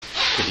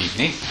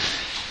evening.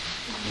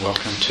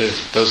 Welcome to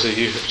those of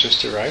you who have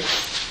just arrived.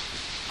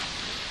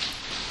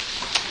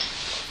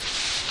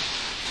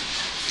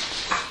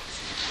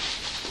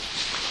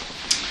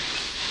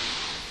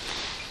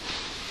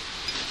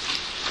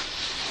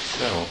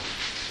 So,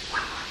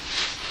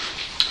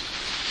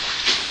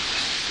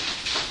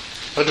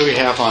 what do we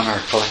have on our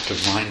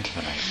collective mind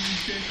tonight?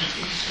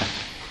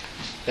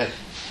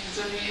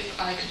 So if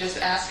I could just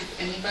ask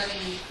if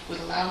anybody would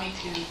allow me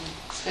to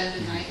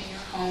spend a night in your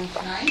home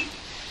tonight.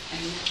 I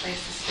need a place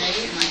to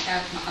stay, and I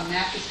have a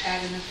mattress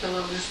pad and a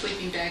pillow and a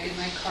sleeping bag in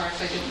my car,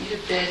 so I don't need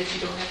a bed if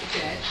you don't have a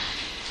bed.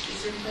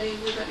 Is there anybody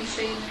who would let me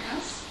stay in their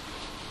house?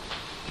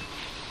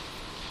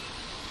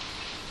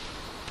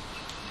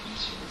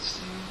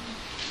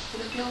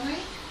 Would it be all right?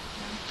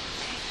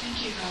 Okay,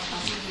 thank you.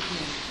 I'll see you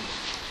again.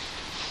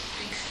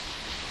 Thanks.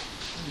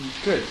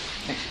 Good.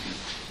 Thank you.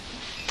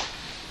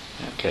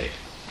 Okay.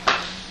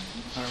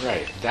 All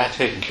right. That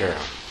taken care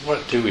of.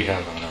 What do we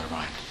have on our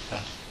mind?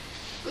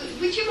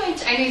 Would you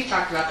mind, I know you've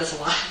talked about this a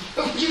lot,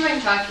 but would you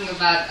mind talking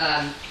about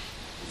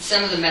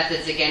some of the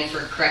methods, again, for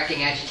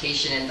correcting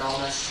agitation and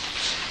dullness,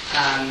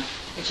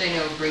 which I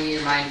know bring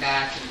your mind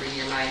back and bring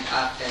your mind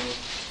up, and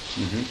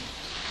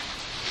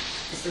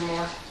is there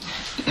more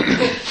that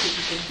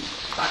you can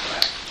talk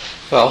about?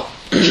 Well,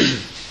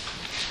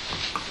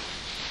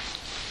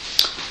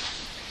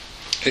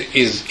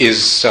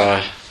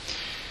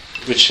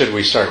 which should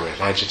we start with,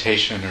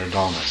 agitation or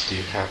dullness? Do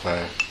you have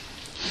a...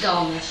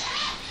 Dullness.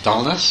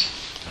 Dullness?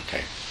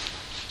 Okay.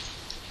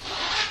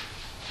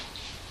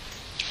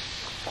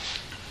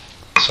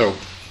 So,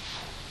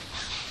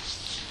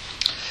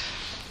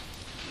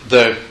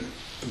 the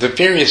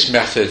various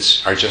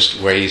methods are just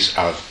ways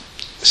of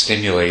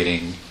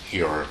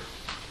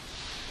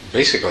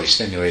basically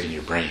stimulating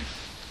your brain.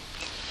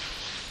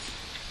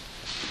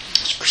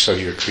 So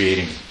you're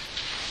creating,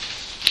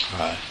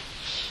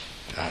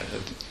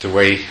 the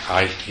way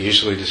I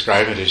usually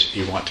describe it is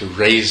you want to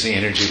raise the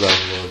energy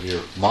level of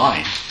your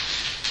mind,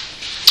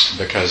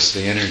 because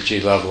the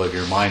energy level of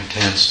your mind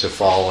tends to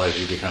fall as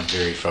you become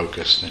very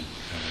focused and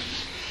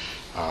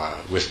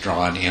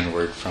withdrawn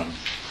inward from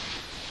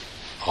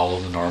all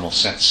of the normal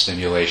sense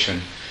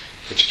stimulation,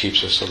 which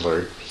keeps us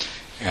alert,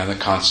 and the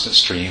constant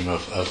stream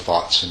of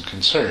thoughts and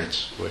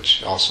concerns,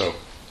 which also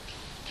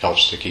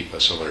helps to keep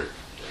us alert.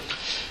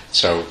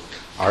 So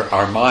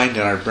our mind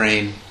and our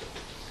brain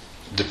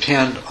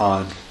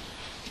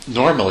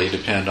normally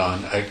depend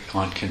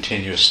on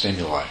continuous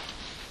stimuli.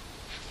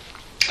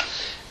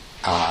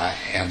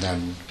 And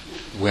then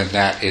when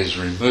that is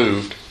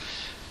removed,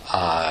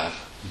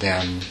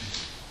 then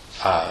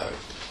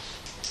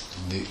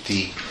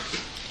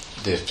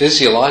the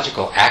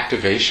physiological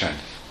activation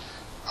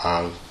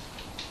of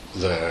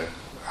the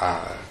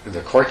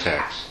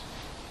cortex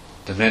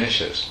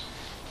diminishes.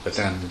 But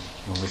then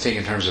when we think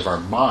in terms of our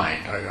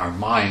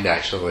mind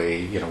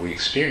actually, we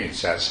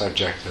experience that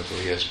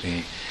subjectively as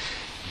being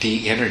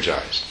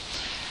de-energized.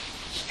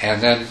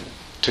 And then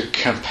to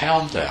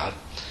compound that,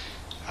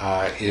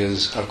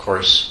 is, of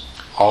course,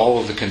 all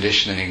of the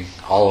conditioning,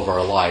 all of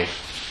our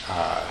life,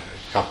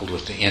 coupled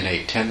with the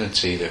innate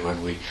tendency that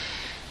when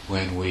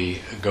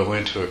we go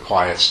into a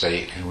quiet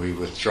state and we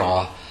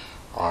withdraw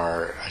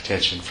our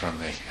attention from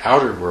the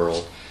outer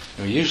world,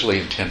 we usually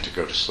intend to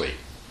go to sleep.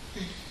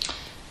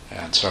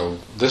 And so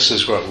this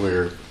is what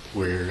we're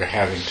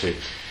having to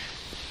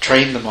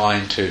train the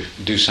mind to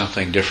do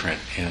something different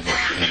in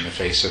the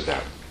face of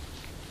that.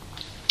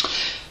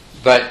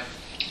 But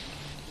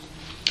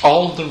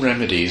all of the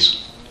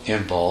remedies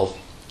involve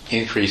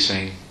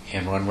increasing,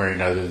 in one way or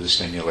another, the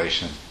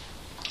stimulation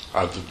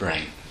of the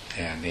brain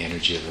and the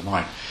energy of the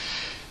mind.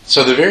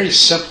 So the very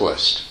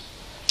simplest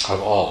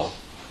of all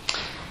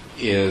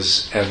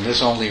is, and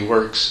this only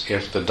works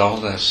if the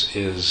dullness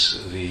is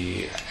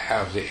the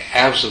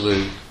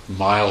absolute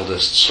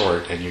mildest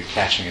sort and you're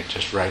catching it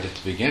just right at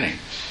the beginning,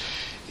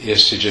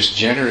 is to just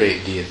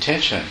generate the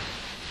intention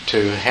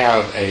to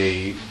have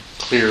a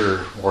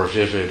clearer, more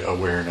vivid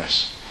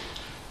awareness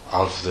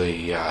of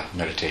the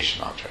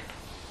meditation object.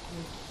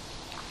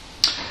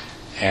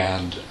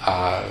 And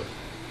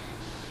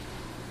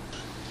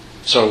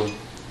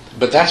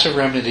but that's a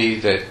remedy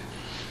that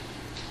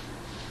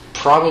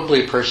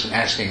probably a person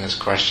asking this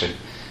question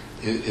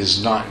is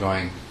not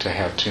going to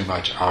have too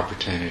much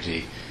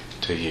opportunity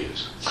to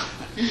use.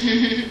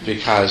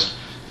 Because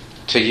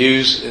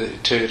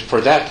for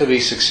that to be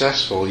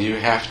successful, you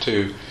have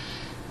to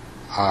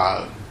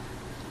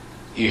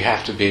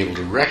be able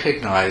to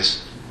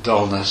recognize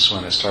dullness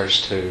when it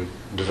starts to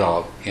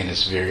develop in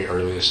its very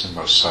earliest and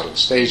most subtle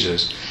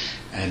stages,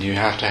 and you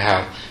have to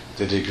have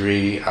the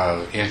degree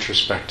of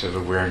introspective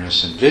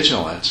awareness and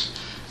vigilance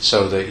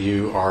so that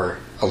you are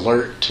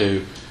alert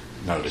to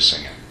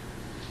noticing it.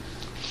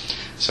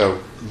 So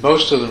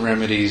most of the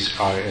remedies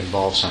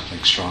involve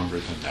something stronger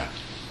than that.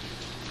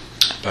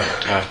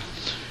 But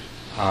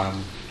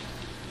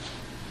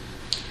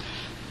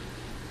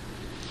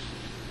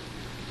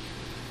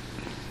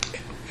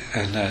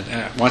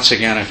once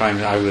again,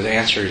 I would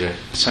answer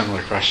a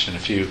similar question a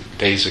few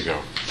days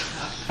ago.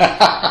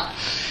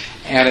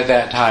 And at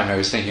that time, I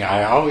was thinking,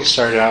 I always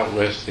start out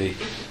with the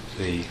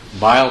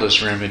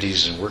mildest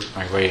remedies and work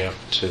my way up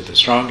to the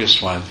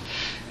strongest one.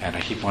 And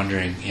I keep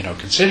wondering,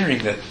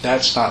 considering that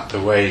that's not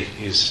the way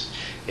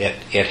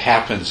it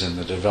happens in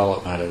the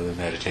development of the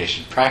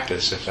meditation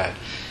practice, if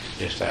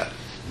that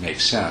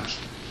makes sense.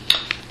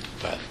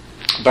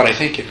 But I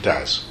think it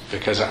does,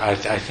 because I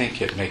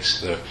think it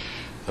makes the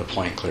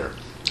point clear.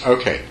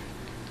 Okay.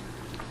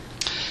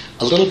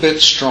 A little bit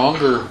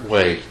stronger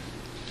way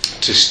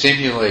to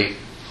stimulate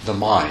the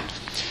mind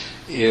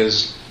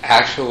is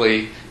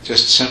actually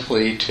just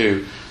simply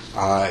to,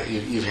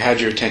 you've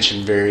had your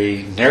attention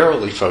very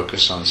narrowly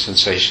focused on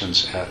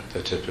sensations at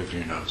the tip of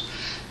your nose.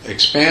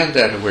 Expand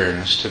that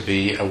awareness to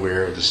be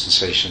aware of the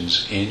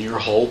sensations in your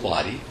whole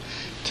body,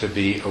 to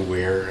be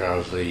aware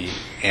of the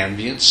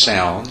ambient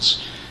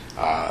sounds,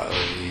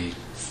 the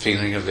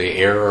feeling of the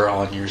air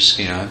on your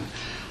skin.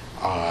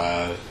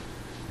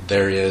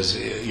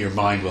 Your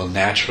mind will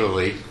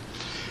naturally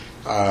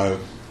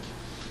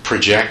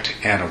project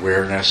an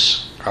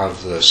awareness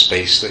of the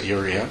space that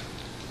you're in.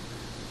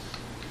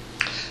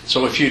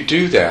 So if you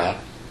do that,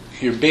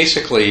 you're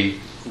basically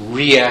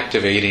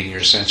reactivating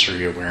your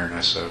sensory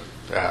awareness of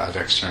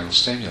external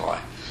stimuli.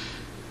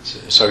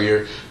 So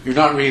you're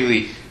not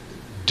really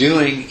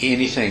doing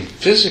anything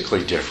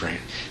physically different,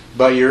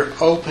 but you're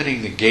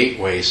opening the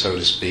gateway, so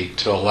to speak,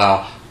 to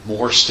allow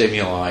more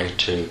stimuli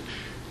to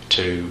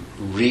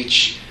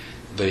reach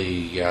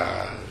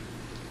that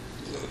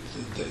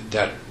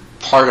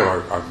part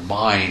of our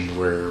mind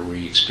where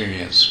we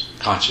experience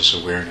conscious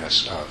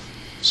awareness of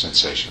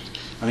sensations.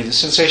 I mean, the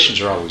sensations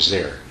are always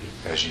there,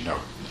 as you know,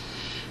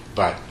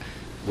 but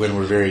when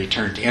we're very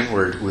turned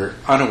inward, we're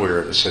unaware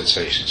of the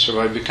sensations. So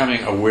by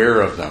becoming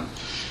aware of them,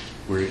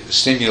 we're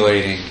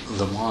stimulating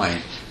the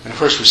mind. And of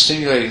course, we're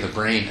stimulating the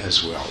brain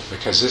as well,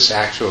 because this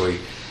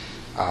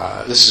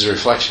is a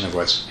reflection of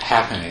what's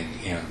happening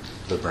in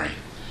the brain.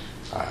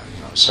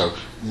 So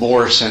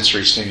more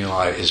sensory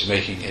stimuli is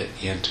making it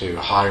into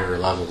higher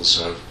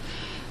levels of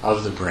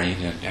the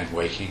brain and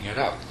waking it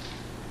up.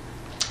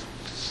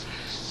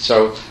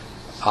 So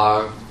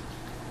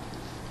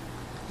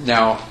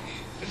now,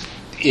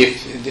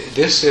 if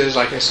this is,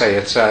 like I say,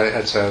 it's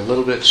a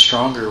little bit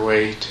stronger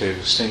way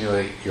to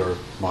stimulate your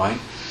mind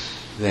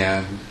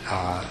than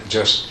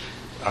just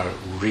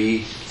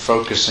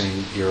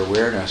refocusing your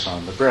awareness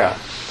on the breath,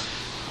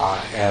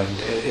 and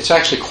it's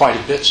actually quite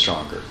a bit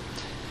stronger.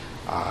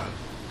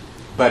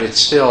 But it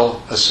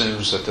still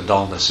assumes that the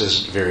dullness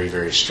isn't very,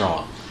 very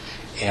strong,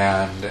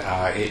 and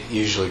it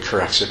usually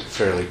corrects it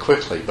fairly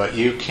quickly. But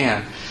you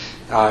can,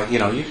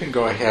 you can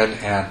go ahead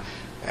and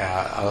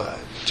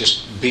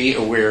just be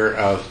aware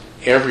of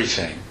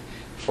everything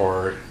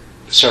for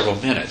several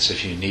minutes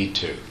if you need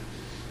to,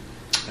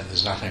 and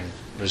there's nothing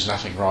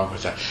wrong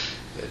with that.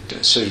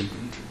 So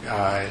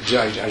I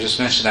just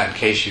mentioned that in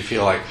case you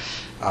feel like,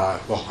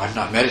 I'm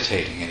not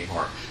meditating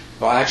anymore.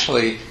 Well,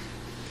 actually,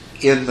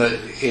 in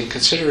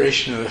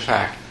consideration of the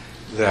fact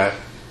that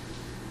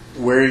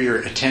where your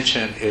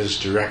attention is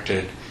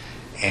directed,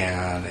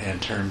 and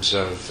in terms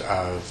of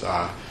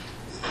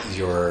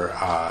your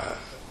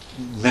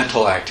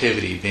mental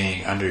activity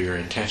being under your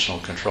intentional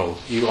control,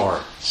 you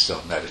are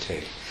still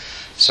meditating.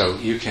 So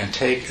you can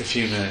take a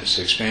few minutes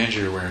to expand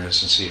your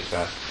awareness and see if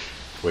that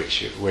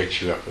wakes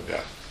you up a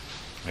bit,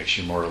 makes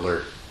you more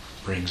alert,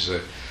 brings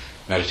the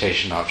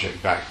meditation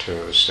object back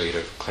to a state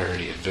of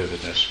clarity and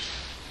vividness.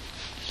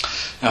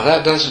 Now, if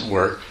that doesn't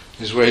work,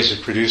 there's ways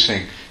of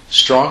producing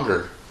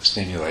stronger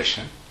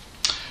stimulation.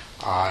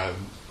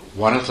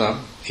 One of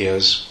them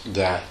is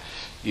that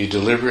you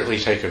deliberately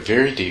take a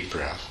very deep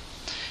breath,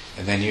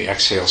 and then you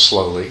exhale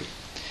slowly.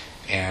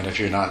 And if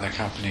you're not in the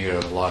company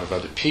of a lot of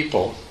other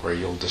people where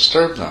you'll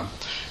disturb them,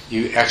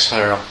 you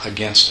exhale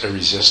against a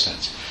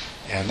resistance.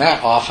 And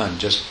that often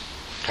just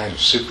kind of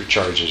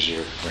supercharges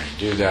your brain.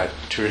 Do that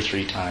 2 or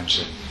 3 times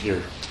and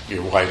you're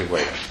wide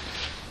awake.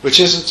 Which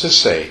isn't to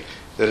say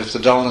that if the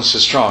dullness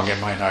is strong, it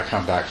might not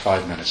come back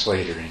 5 minutes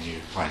later and you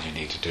find you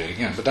need to do it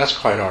again. But that's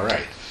quite all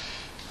right.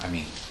 I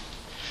mean,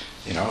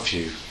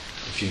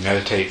 if you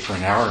meditate for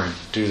an hour and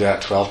do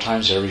that 12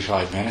 times every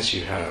 5 minutes,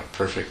 you had a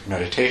perfect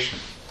meditation.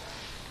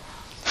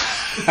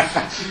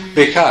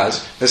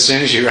 Because as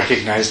soon as you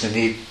recognize the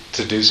need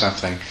to do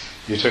something,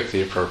 you took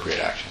the appropriate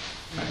action.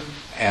 Right?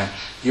 And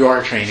you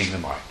are training the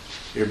mind.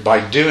 By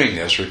doing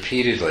this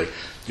repeatedly,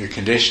 you're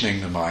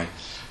conditioning the mind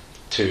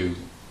to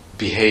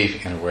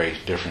behave in a way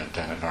different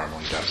than it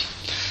normally does.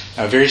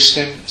 Now, a very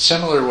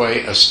similar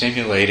way of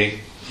stimulating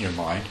your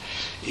mind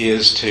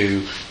is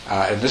to,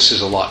 and this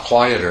is a lot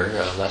quieter,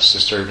 less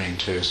disturbing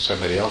to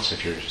somebody else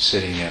if you're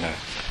sitting in a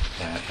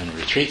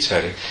retreat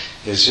setting,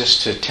 is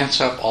just to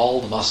tense up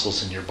all the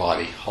muscles in your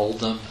body, hold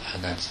them,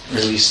 and then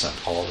release them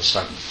all of a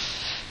sudden.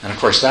 And of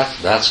course,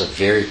 that's a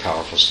very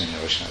powerful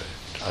stimulation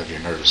of your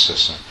nervous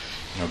system.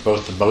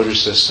 Both the motor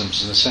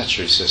systems and the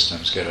sensory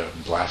systems get a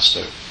blast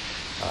of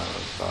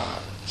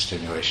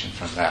stimulation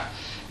from that,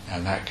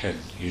 and that can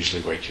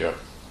usually wake you up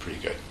pretty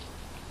good.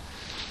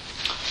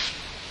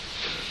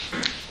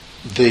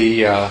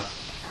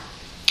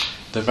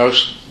 The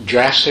most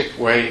drastic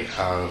way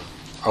of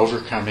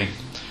overcoming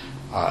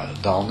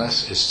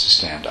dullness is to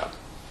stand up,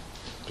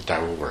 but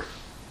that will work.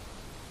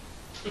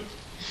 You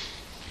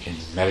can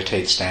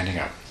meditate standing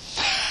up.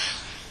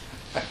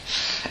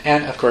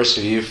 And of course,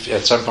 if you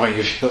at some point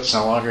you feel it's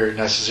no longer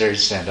necessary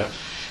to stand up,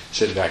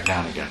 sit back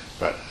down again.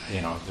 But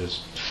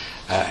there's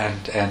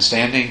and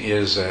standing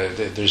is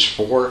there's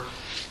 4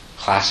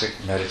 classic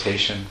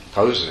meditation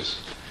poses: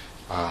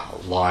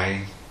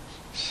 lying,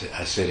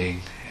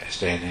 sitting,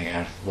 standing,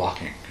 and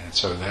walking. And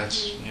so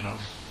that's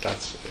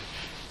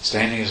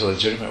standing is a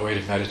legitimate way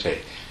to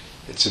meditate.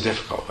 It's a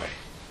difficult way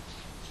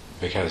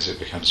because it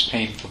becomes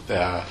painful.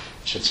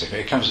 It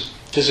becomes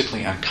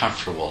physically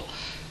uncomfortable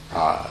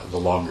the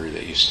longer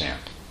that you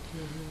stand.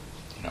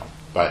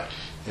 But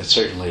it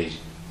certainly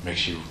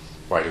makes you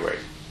wide awake.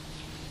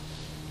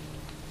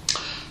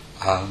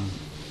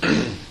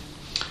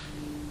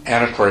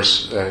 And of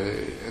course,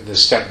 the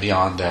step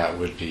beyond that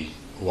would be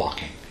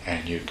walking,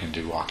 and you can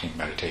do walking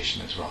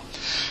meditation as well.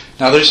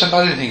 Now, there's some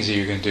other things that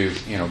you can do,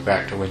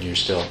 back to when you're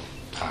still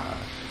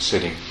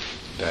sitting,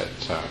 that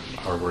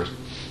are worth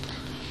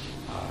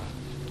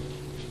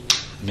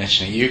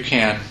mentioning. You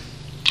can.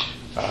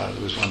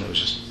 There was one that was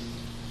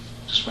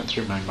just went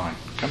through my mind.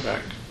 Come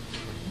back.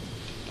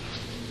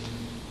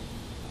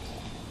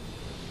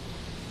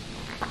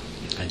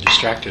 I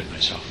distracted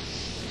myself.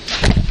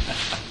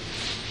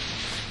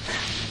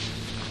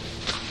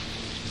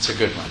 It's a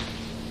good one.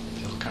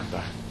 It'll come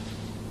back.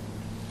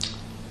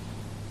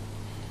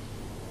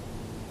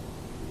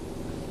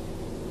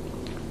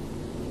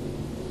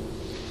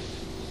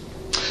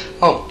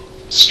 Oh,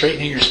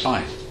 straightening your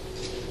spine.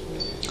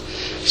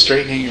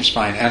 Straightening your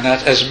spine. And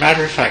that, as a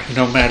matter of fact,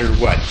 no matter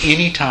what,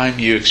 anytime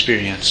you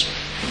experience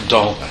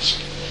dullness,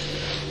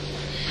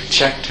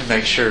 check to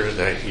make sure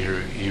that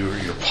your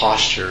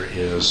posture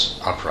is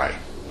upright.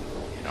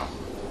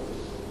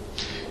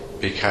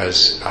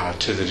 Because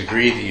to the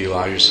degree that you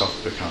allow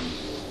yourself to become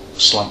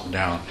slumped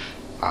down,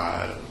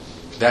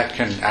 that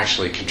can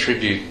actually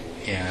contribute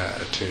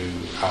to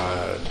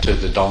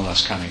the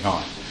dullness coming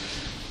on.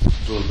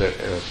 A little bit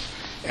of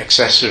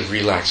excessive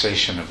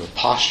relaxation of the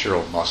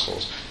postural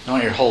muscles. You don't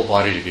want your whole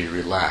body to be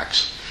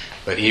relaxed,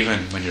 but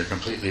even when you're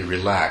completely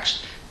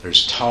relaxed,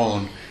 there's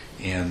tone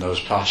in those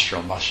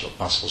postural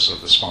muscles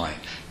of the spine.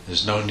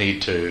 There's no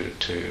need to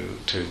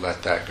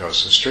let that go.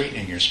 So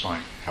straightening your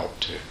spine help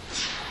to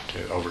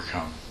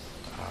overcome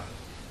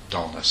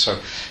dullness. So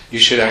you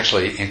should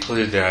actually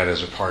include that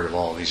as a part of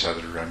all these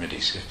other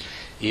remedies.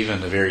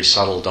 Even the very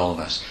subtle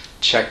dullness,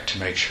 check to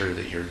make sure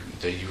that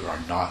you are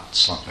not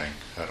slumping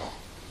at all.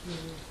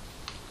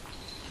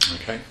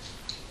 Okay.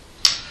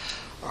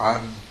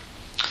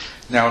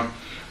 Now,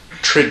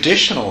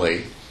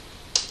 traditionally,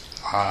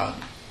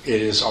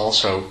 it is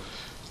also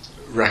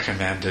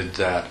recommended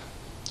that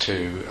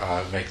to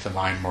make the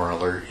mind more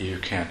alert, you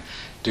can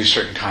do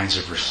certain kinds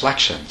of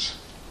reflections.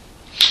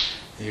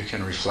 You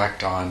can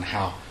reflect on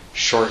how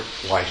short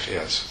life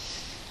is,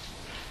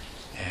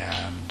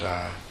 and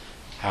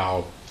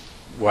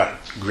what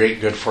great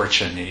good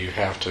fortune you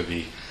have to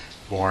be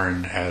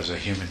born as a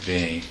human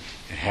being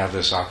and have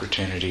this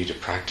opportunity to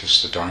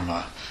practice the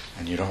Dharma,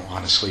 and you don't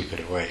want to sleep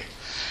it away.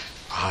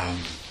 I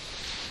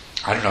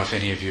don't know if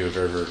any of you have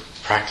ever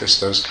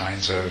practiced those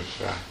kinds of.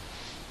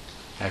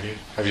 Have you?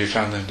 Have you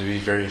found them to be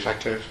very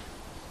effective?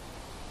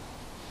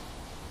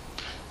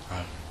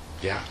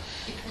 Yeah.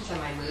 Depends on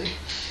my mood.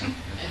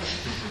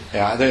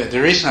 Yeah,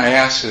 the reason I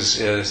ask is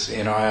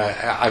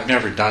I've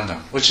never done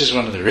them, which is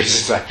one of the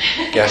reasons I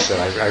guess that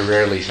I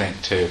rarely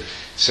think to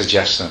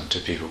suggest them to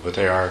people. But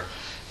they are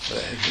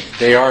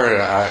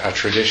a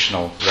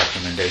traditional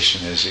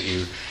recommendation, is that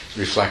you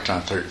reflect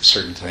on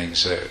certain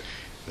things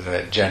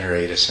that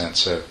generate a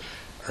sense of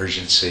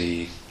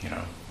urgency,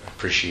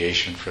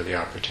 appreciation for the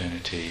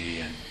opportunity,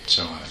 and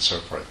so on and so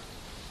forth.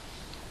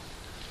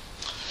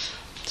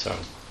 So.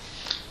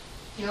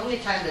 The only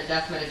time that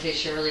death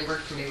meditation really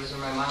worked for me was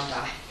when my mom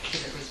died,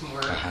 because it was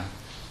more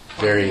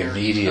very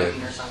immediate,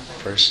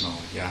 personal.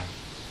 Yeah.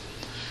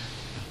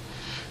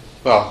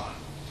 Well,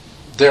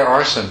 there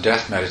are some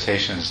death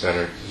meditations that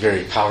are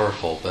very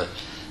powerful, but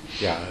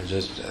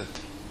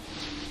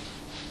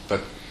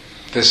but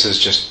this is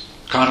just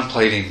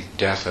contemplating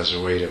death as a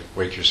way to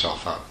wake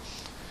yourself up.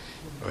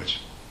 Which,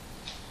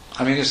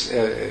 I mean,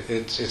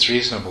 it's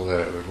reasonable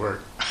that it would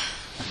work.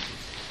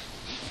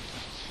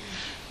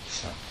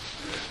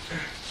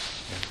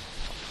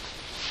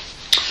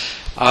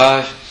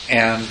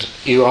 And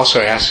you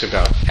also asked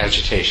about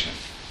agitation.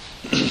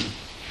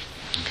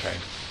 Okay.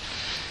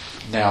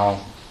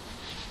 Now,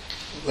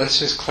 let's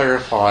just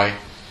clarify.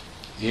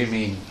 You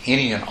mean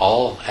any and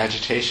all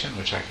agitation,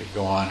 which I could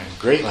go on in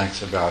great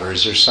length about, or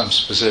is there some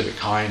specific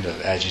kind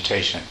of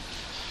agitation?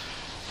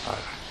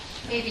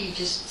 Maybe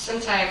just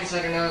sometimes,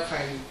 I don't know if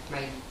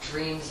my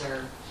dreams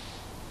are,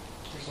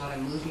 there's a lot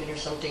of movement or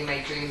something in my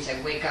dreams.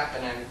 I wake up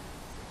and I'm,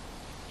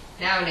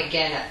 now and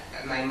again,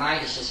 my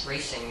mind is just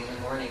racing in the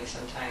morning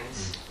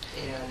sometimes,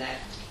 and that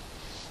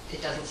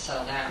it doesn't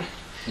settle down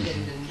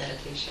in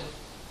meditation.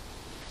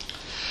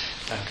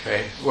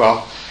 Okay.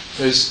 Well,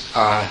 there's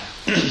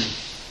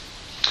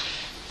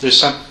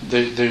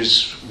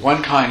there's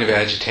one kind of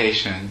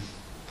agitation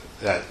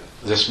that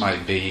this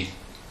might be.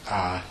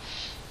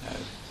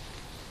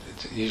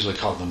 It's usually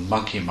called the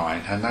monkey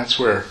mind, and that's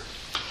where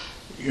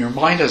your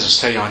mind doesn't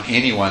stay on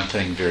any one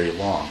thing very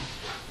long,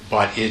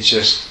 but it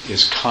just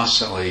is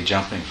constantly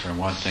jumping from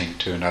one thing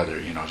to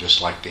another.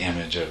 Just like the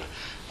image of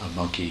a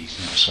monkey,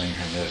 swinging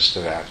from this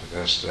to that to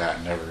this to that,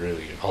 and never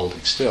really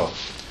holding still.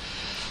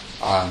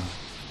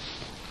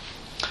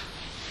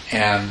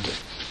 And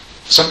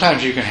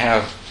sometimes you can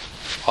have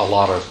a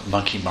lot of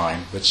monkey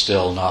mind, but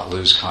still not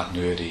lose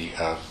continuity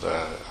of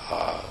the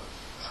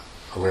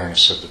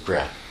awareness of the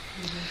breath.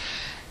 Mm-hmm.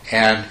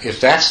 And if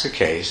that's the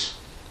case,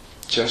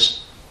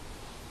 just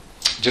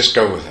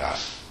go with that.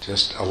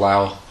 Just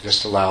allow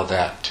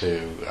that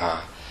to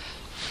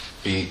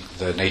be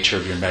the nature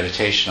of your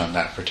meditation on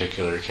that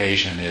particular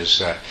occasion. Is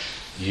that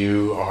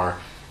you are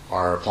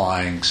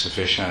applying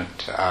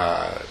sufficient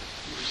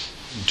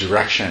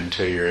direction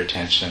to your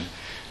attention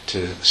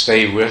to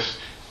stay with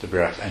the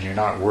breath, and you're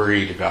not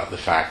worried about the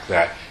fact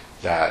that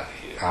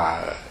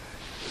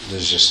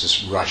there's just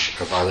this rush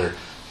of other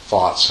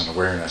thoughts and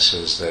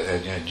awarenesses that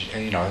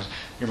and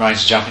your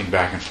mind's jumping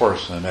back and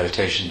forth from the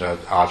meditation to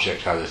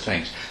object to other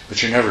things, but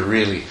you're never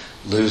really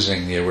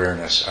losing the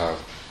awareness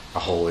of a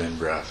whole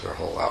in-breath or a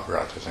whole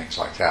out-breath or things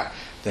like that.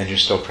 Then you're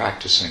still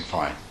practicing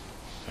fine.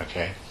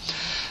 Okay?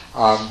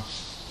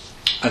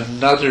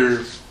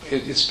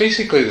 It's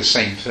basically the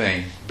same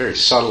thing, very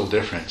subtle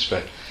difference,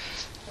 but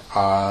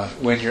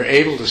when you're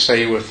able to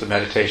stay with the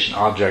meditation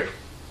object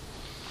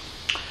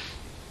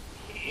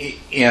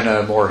in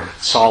a more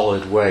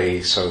solid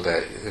way, so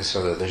that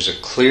there's a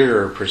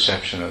clearer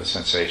perception of the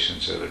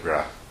sensations of the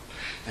breath,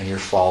 and you're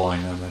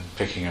following them and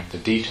picking up the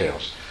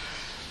details.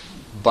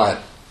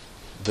 But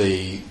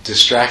the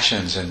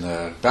distractions in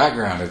the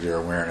background of your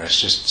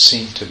awareness just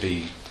seem to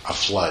be a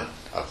flood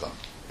of them,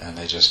 and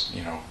they just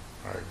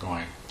are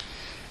going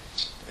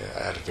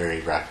at a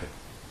very rapid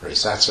rate.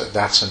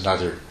 That's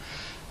another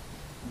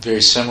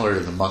very similar to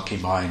the monkey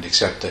mind,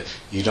 except that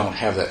you don't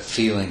have that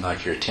feeling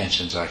like your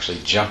attention's actually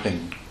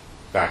jumping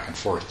back and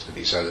forth to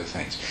these other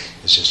things.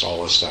 It's just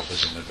all this stuff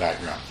is in the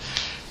background.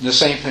 And the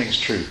same thing is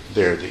true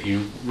there, that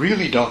you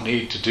really don't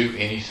need to do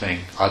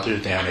anything other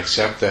than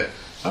accept that,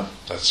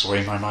 that's the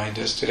way my mind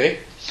is today.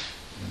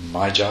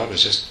 My job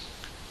is just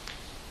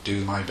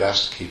do my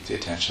best to keep the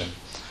attention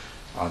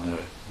on the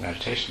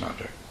meditation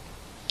object.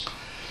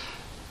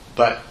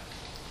 But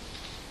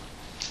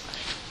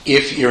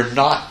if you're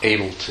not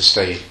able to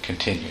stay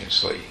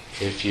continuously,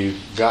 if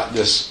you've got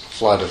this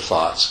flood of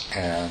thoughts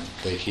and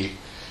they keep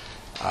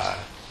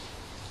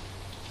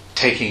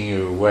taking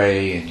you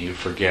away and you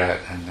forget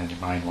and then your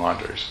mind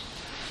wanders,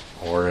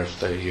 or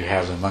if you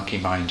have the monkey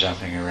mind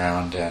jumping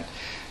around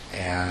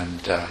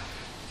and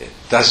it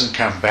doesn't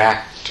come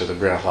back to the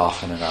breath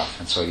often enough,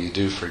 and so you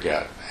do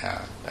forget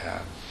and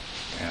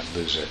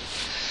lose it.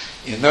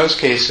 In those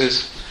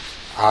cases,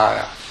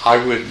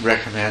 I would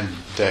recommend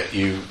that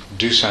you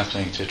do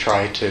something to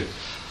try to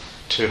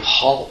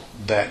halt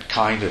that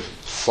kind of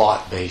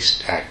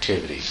thought-based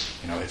activity.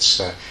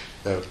 It's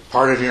the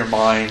part of your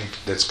mind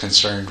that's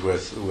concerned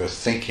with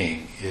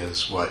thinking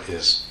is what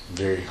is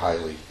very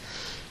highly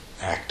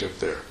active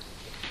there.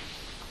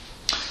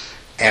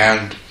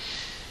 And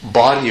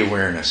body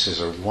awareness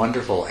is a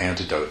wonderful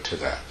antidote to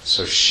that.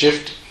 So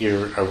shift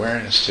your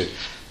awareness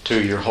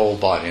to your whole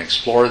body.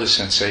 Explore the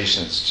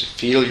sensations.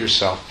 Feel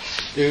yourself.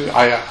 This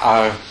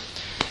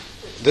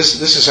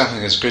is something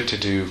that's good to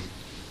do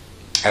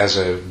as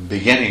a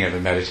beginning of a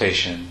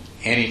meditation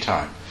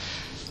anytime,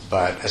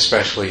 but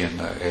especially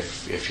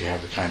if you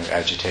have the kind of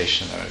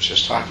agitation that I was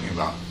just talking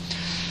about,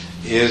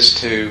 is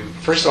to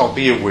first of all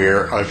be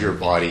aware of your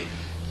body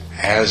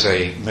as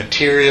a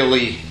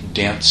materially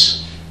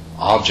dense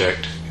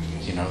object,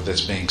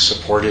 that's being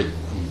supported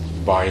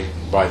by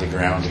the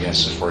ground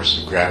against the force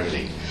of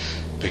gravity,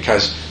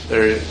 because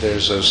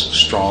there's those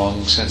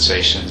strong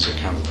sensations that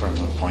come from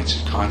the points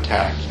of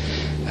contact,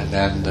 and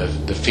then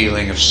the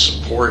feeling of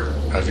support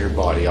of your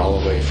body all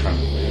the way from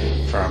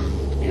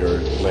your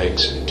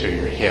legs to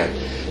your head,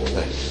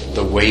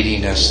 the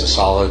weightiness, the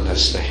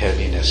solidness, the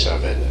heaviness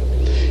of it,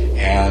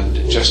 and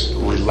just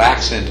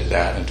relax into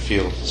that and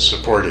feel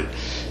supported,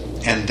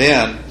 and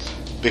then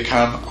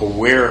become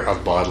aware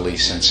of bodily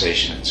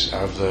sensations,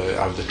 of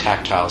the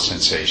tactile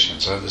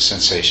sensations, of the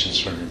sensations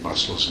from your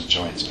muscles and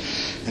joints,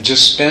 and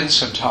just spend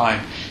some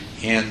time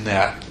in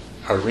that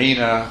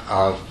arena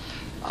of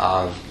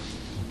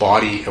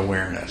body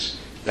awareness.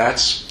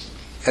 That's,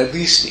 at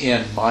least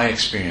in my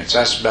experience,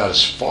 that's about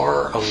as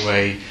far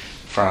away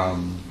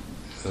from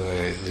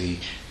the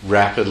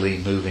rapidly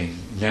moving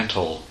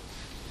mental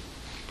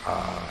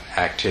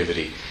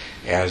activity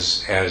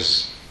as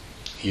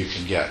you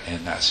can get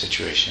in that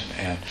situation.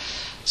 And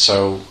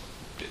so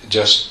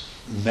just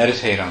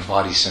meditate on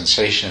body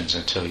sensations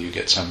until you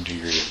get some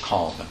degree of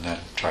calm, and then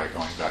try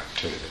going back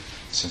to the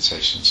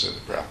sensations of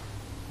the breath.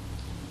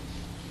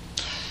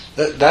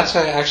 That's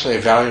actually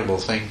a valuable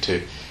thing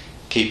to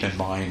keep in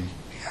mind,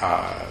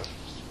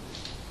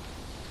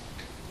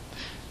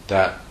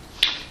 that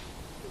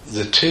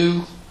the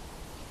two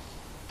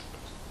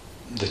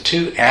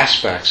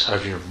aspects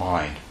of your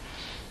mind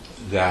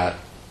that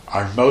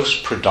are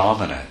most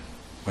predominant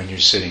when you're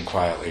sitting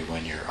quietly,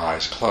 when your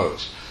eyes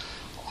close,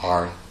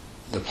 are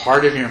the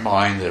part of your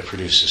mind that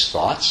produces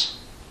thoughts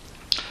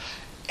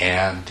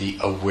and the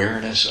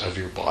awareness of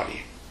your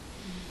body.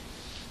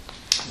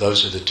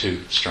 Those are the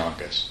two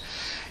strongest.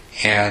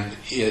 And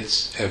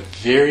it's a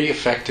very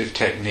effective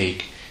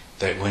technique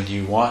that when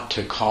you want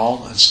to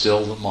calm and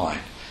still the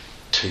mind,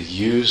 to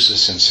use the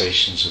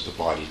sensations of the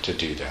body to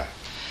do that.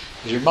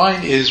 Your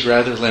mind is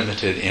rather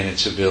limited in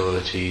its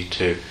ability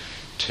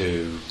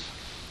to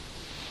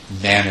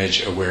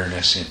manage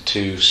awareness in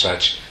two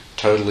such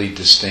totally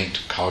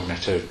distinct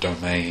cognitive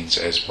domains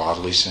as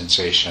bodily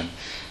sensation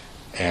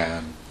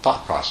and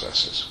thought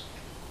processes.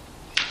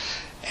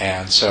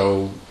 And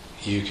so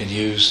you can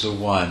use the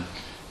one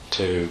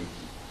to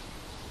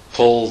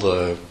pull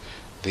the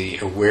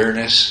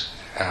awareness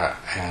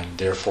and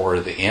therefore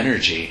the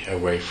energy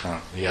away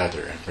from the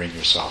other and bring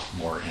yourself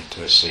more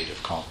into a state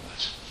of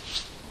calmness.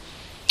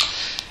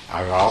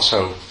 I would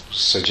also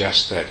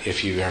suggest that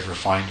if you ever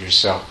find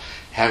yourself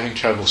having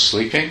trouble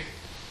sleeping,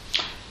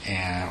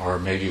 or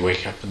maybe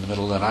wake up in the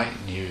middle of the night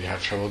and you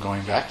have trouble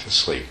going back to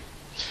sleep,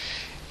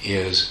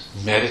 is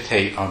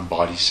meditate on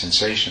body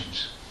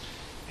sensations.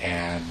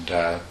 And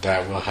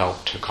that will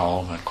help to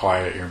calm and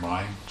quiet your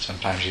mind.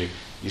 Sometimes you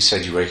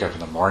said you wake up in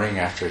the morning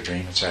after a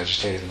dream that's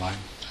agitated the mind.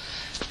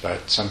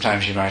 But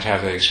sometimes you might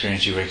have that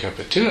experience, you wake up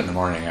at 2 in the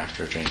morning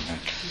after a dream, and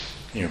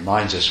your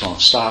mind just won't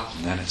stop,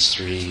 and then it's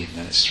 3, and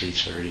then it's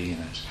 3:30.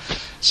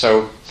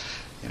 So,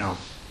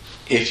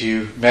 if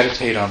you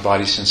meditate on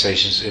body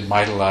sensations, it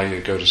might allow you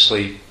to go to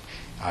sleep.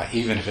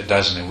 Even if it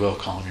doesn't, it will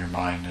calm your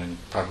mind and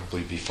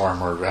probably be far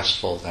more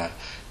restful than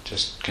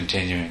just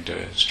continuing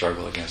to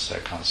struggle against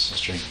that constant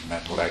stream of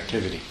mental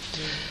activity.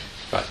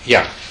 But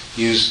yeah,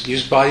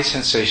 use body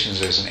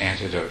sensations as an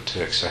antidote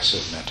to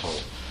excessive mental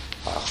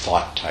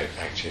thought type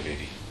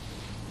activity.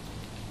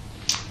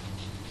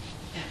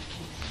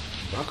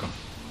 You're welcome.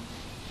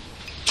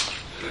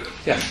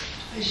 Yeah.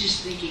 I was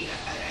just thinking,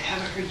 I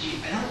haven't heard you,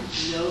 I don't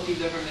know if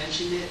you've ever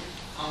mentioned it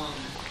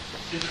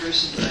in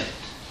person, but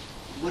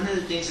one of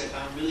the things I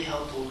found really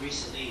helpful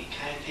recently,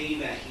 kind of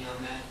piggybacking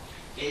on that,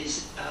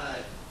 is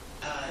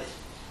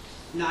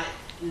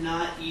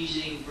not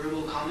using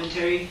verbal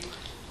commentary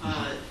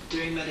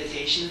during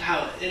meditation.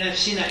 And I've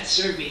seen that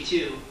serve me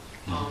too.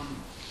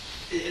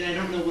 And I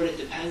don't know what it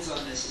depends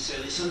on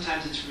necessarily.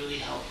 Sometimes it's really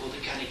helpful to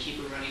kind of keep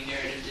a running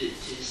narrative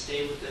to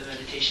stay with the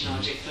meditation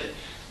object, but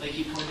like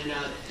you pointed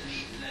out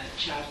in that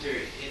chapter,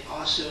 it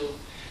also,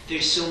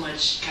 there's so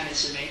much kind of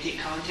semantic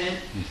content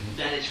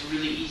that it's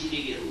really easy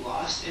to get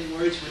lost in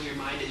words when your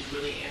mind is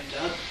really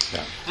amped up.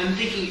 Yeah. I'm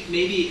thinking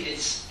maybe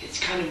it's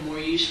kind of more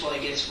useful, I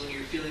guess, when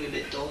you're feeling a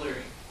bit duller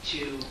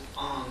to,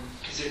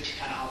 because they're two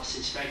kind of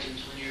opposite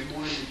spectrums, when you're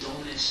more in the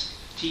dullness,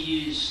 to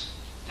use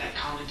that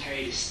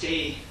commentary to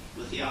stay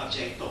with the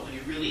object, but when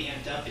you're really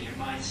amped up and your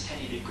mind's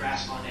tending to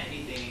grasp onto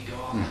anything and go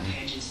off on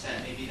tangents,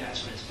 that maybe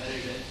that's when it's better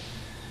to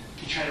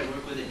try to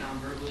work with it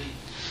non-verbally.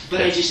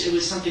 But it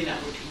was something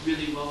that worked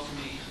really well for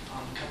me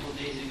a couple of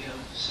days ago.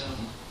 So,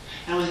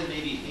 and I wasn't,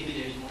 maybe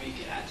there's more you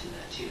could add to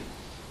that too.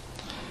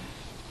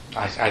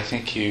 I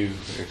think you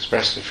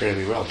expressed it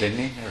fairly well, didn't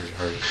you?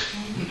 Or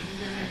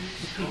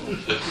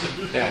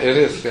yeah, it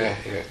is.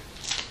 Yeah.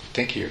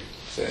 Thank you.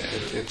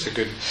 It's a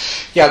good.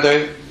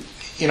 Yeah,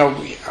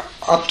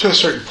 up to a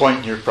certain point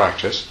in your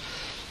practice,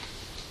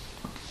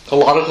 a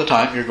lot of the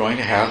time you're going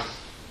to have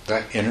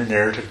that inner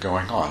narrative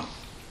going on.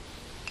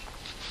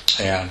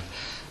 And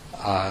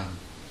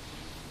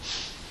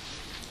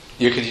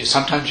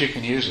sometimes you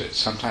can use it.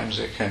 Sometimes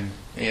it can,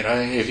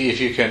 if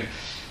you can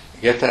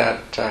get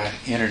that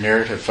inner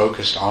narrative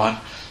focused on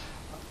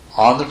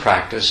the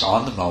practice,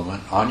 on the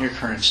moment, on your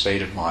current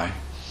state of mind,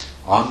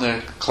 on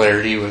the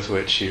clarity with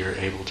which you're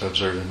able to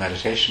observe the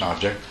meditation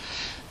object,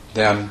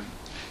 then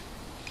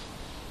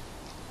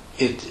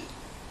it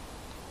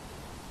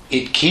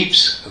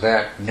keeps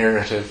that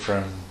narrative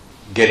from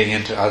getting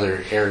into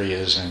other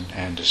areas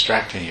and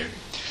distracting you.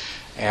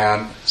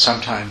 And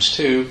sometimes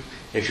too,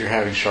 if you're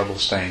having trouble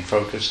staying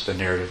focused, the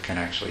narrative can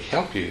actually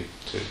help you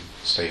to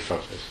stay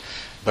focused.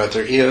 But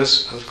there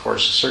is, of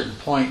course, a certain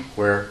point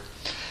where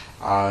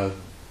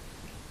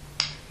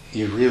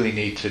you really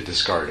need to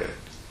discard it.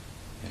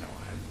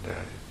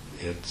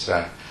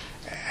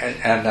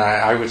 And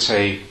I would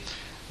say,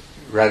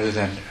 rather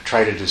than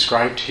try to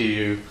describe to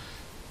you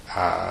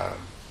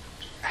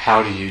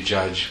how do you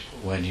judge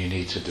when you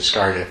need to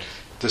discard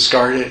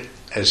it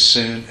as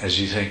soon as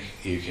you think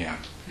you can.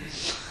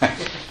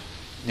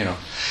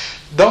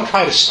 Don't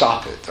try to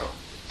stop it though.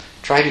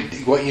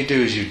 What you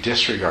do is you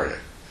disregard it.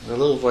 The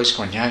little voice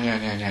going, yeah,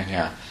 yeah, yeah, yeah,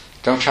 yeah.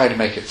 Don't try to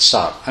make it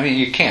stop. I mean,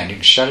 you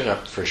can shut it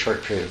up for a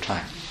short period of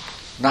time.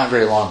 Not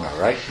very long though,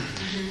 right?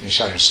 You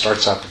shut it,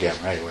 starts up again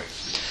right away.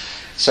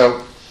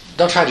 So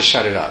don't try to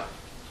shut it up,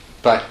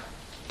 but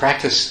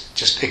practice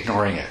just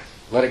ignoring it.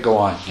 Let it go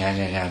on. Yeah,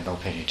 yeah, yeah. Don't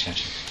pay any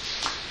attention.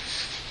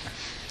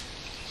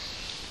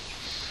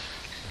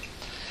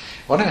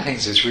 one of the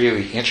things that's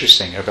really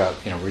interesting about,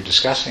 we're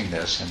discussing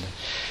this, and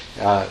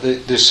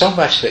there's so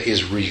much that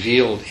is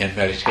revealed in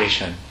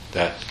meditation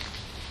that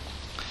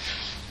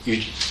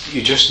you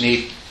just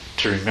need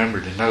to remember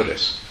to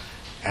notice.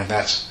 And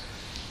that's,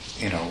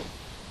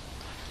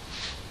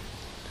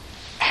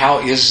 how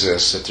is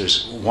this that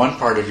there's one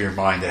part of your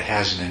mind that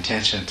has an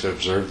intention to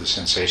observe the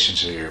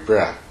sensations of your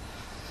breath,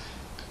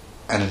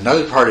 and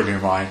another part of your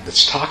mind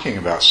that's talking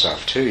about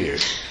stuff to you,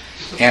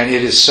 and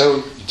it is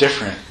so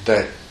different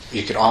that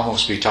you could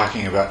almost be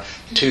talking about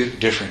two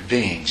different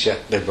beings,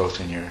 yet they're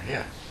both in your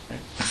head. Right?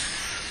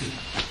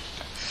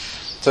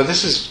 So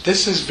this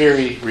is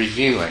very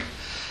revealing,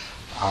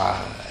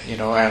 and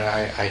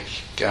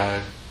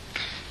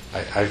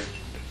I've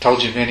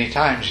told you many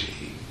times,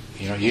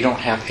 you don't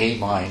have a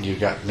mind,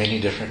 you've got many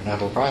different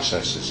mental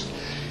processes.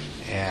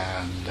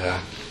 And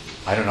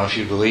I don't know if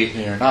you believe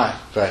me or not,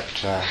 but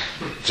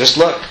just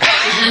look.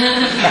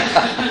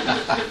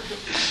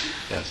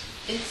 Yes.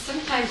 It's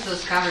sometimes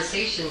those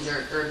conversations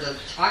or the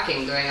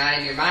talking going on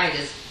in your mind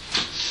is,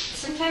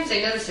 sometimes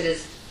I notice it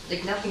has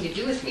like nothing to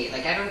do with me.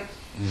 Like I don't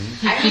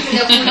even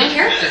know who the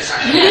characters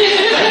are.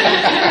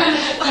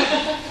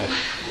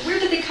 Where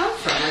did they come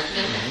from? Like,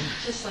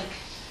 just like,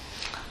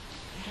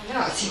 I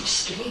don't know, it seems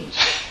strange.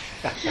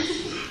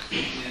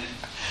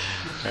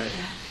 Right.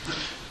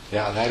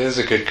 Yeah, that is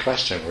a good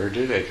question. Where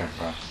do they come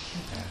from?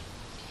 Yeah.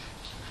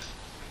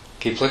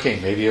 Keep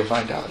looking, maybe you'll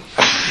find out.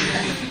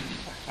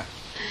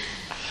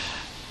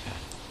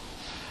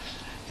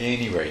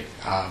 Anyway,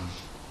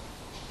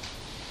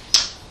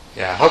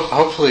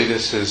 hopefully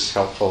this is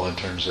helpful in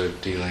terms of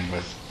dealing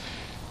with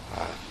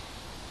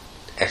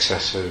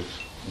excessive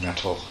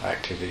mental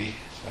activity.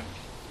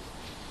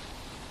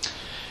 So.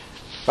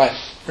 But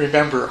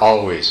remember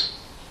always,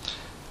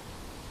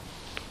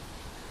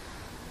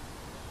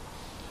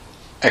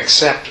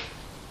 accept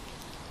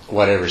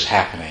whatever's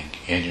happening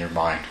in your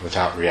mind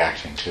without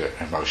reacting to it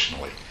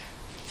emotionally.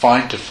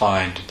 Try to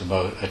find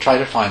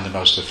the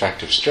most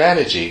effective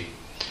strategy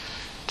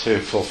to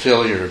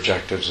fulfill your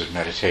objectives of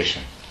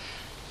meditation,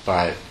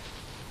 but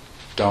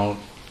don't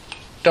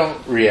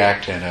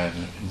react in a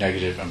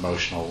negative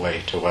emotional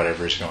way to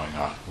whatever's going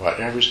on.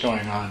 Whatever's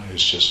going on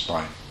is just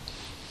fine.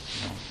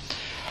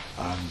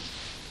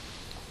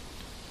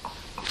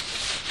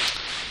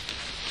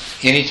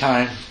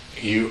 Anytime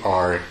you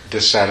are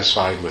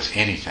dissatisfied with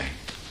anything,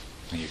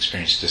 and you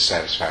experience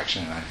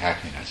dissatisfaction and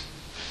unhappiness,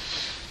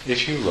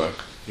 if you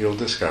look, you'll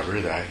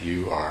discover that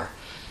you are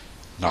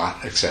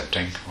not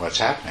accepting what's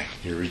happening.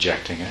 You're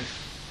rejecting it,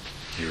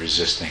 you're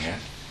resisting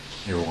it,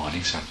 you're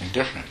wanting something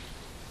different.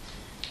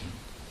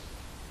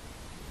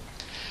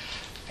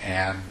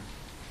 And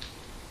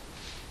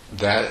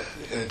that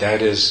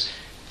is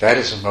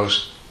a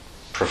most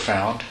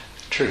profound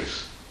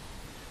truth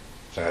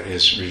that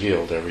is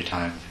revealed every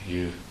time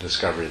you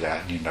discover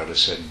that and you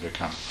notice it and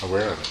become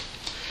aware of it.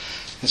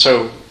 And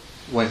so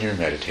when you're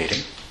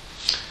meditating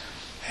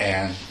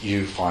and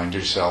you find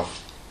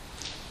yourself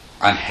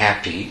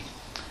unhappy,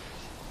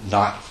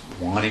 not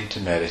wanting to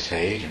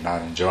meditate, you're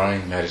not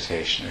enjoying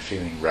meditation, or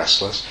feeling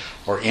restless,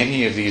 or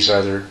any of these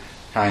other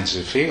kinds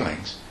of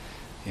feelings,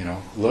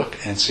 look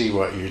and see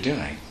what you're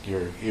doing.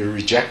 You're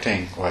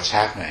rejecting what's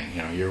happening.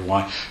 You're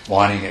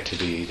wanting it to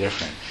be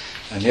different.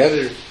 And the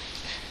other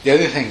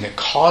thing that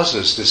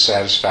causes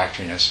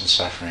dissatisfactoriness and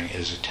suffering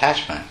is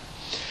attachment.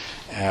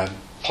 And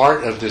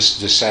part of this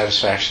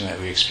dissatisfaction that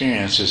we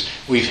experience is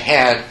we've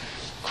had,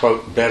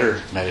 quote,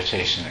 better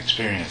meditation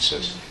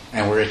experiences,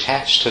 and we're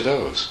attached to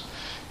those.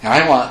 And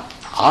I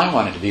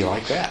want it to be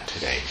like that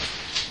today.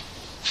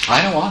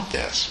 I don't want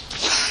this.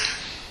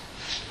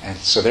 And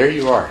so there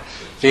you are,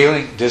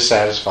 feeling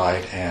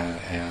dissatisfied and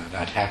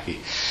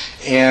unhappy.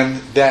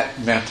 And that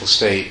mental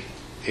state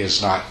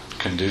is not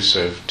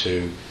conducive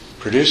to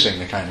producing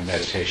the kind of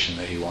meditation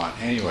that you want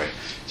anyway.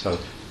 So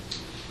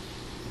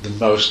the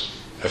most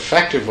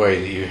effective way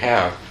that you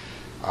have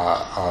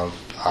of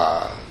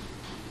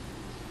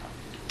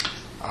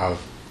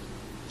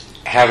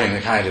having the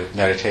kind of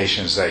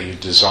meditations that you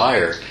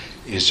desire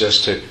is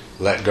just to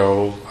let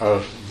go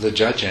of the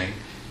judging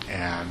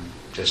and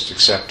just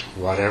accept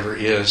whatever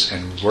is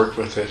and work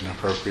with it in an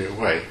appropriate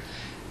way.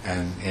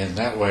 And in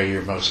that way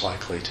you're most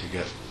likely to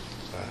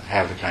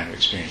have the kind of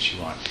experience you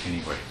want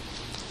anyway.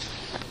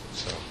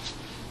 So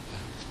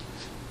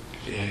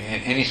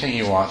anything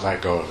you want,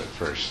 let go of it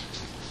first.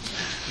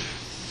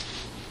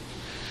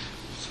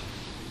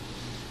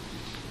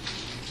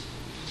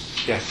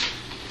 Yes?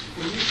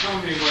 Will you tell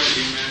me what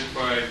you meant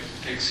by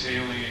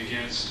exhaling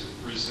against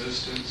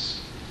resistance?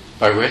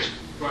 By which?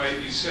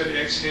 You said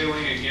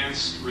exhaling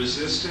against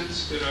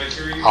resistance. Did I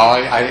hear you?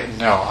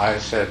 I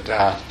said,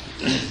 I'm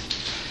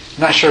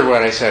not sure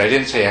what I said. I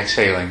didn't say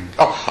exhaling.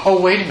 Oh,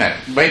 wait a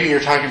minute. Maybe you're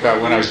talking about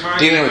when I was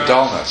dealing with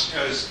dullness.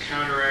 As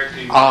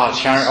counteracting.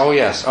 Oh,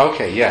 yes.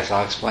 Okay, yes,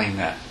 I'll explain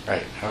that.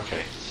 Right,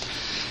 okay.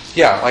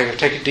 Yeah, like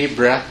take a deep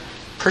breath,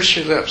 purse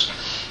your lips.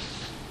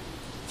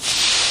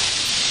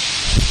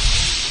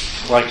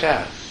 Like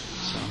that.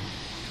 So,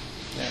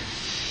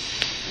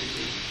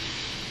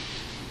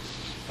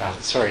 yeah.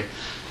 Sorry.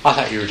 I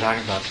thought you were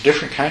talking about a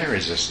different kind of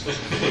resistance.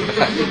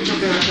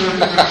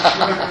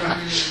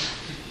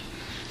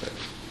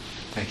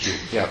 Thank you.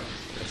 Yep.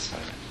 That's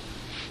fine.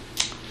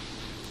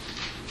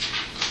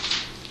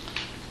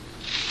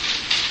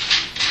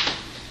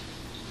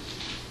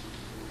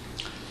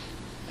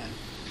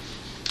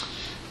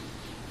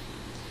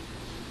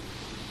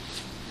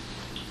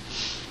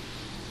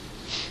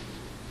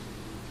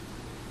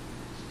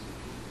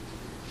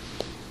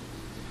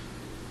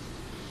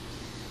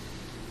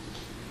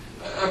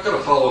 I've got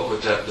to follow up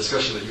with that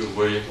discussion that you and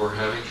William were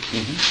having.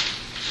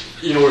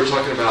 Mm-hmm. You know, we were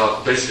talking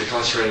about basically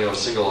concentrating on a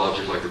single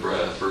object like the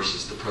breath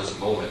versus the present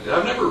moment. And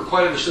I've never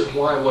quite understood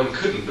why one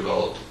couldn't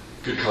develop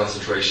good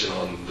concentration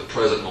on the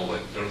present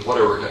moment and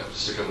whatever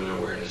happens to come into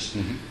awareness.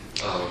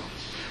 Mm-hmm.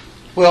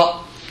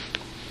 Well,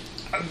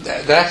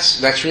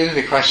 that's really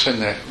the question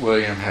that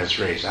William has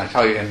raised. I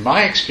tell you, in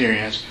my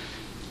experience,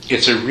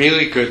 it's a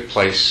really good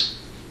place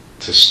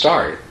to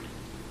start.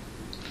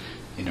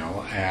 You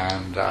know,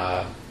 and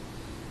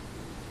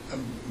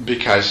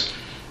because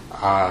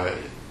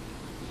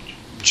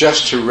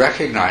just to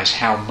recognize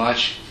how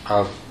much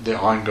of the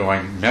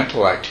ongoing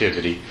mental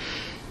activity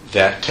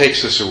that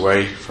takes us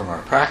away from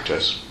our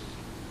practice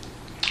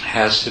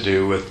has to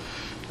do with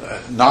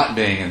not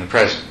being in the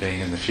present,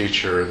 being in the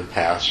future or the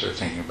past, or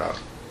thinking about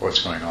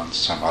what's going on in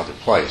some other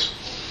place.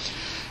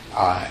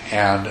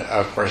 And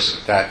of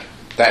course, that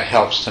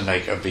helps to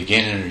make a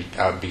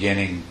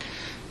beginning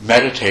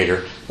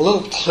meditator a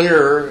little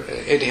clearer.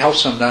 It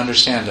helps them to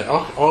understand that,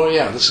 oh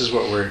yeah, this is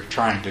what we're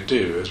trying to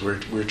do, is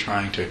we're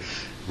trying to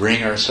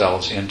bring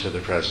ourselves into the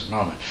present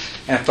moment.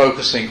 And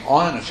focusing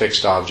on a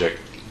fixed object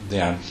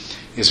then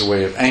is a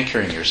way of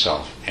anchoring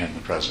yourself in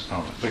the present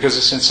moment. Because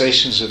the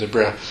sensations of the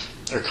breath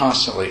are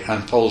constantly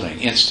unfolding,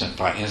 instant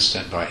by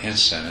instant by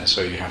instant, and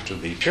so you have to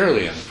be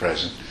purely in the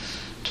present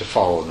to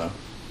follow them.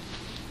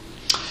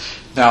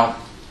 Now,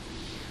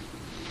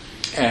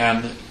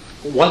 and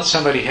once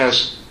somebody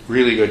has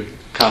really good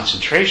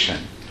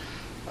concentration,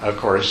 of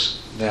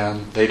course,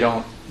 then they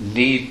don't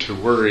need to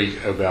worry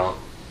about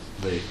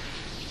the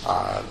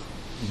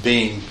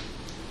being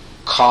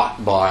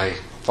caught by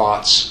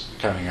thoughts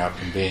coming up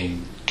and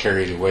being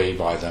carried away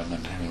by them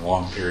and having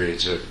long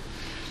periods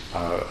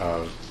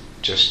of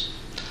just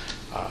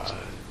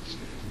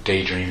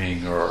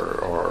daydreaming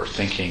or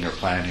thinking or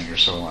planning or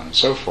so on and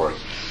so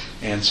forth.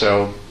 And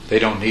so they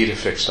don't need a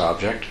fixed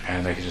object,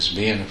 and they can just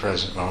be in the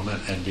present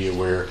moment and be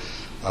aware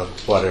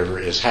of whatever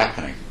is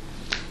happening.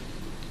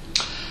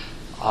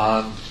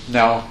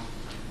 Now,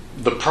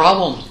 the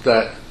problem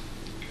that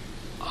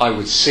I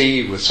would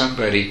see with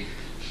somebody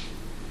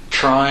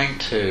trying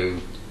to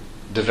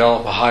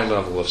develop a high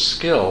level of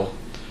skill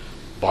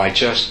by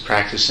just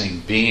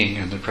practicing being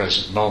in the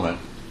present moment,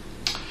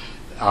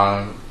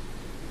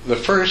 the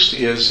first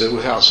is that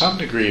without some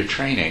degree of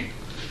training,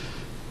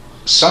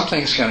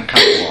 something's going to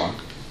come along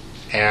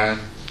and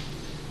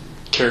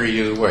carry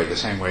you away the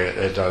same way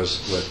it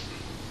does with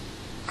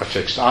a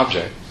fixed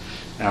object.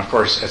 Now, of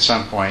course, at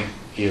some point,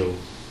 the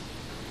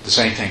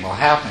same thing will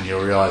happen.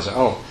 You'll realize,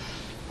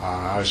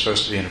 I was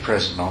supposed to be in the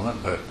present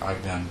moment, but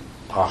I've been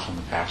off in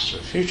the past or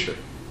the future.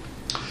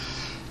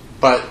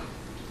 But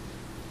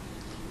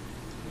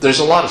there's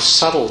a lot of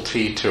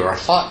subtlety to our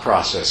thought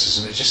processes,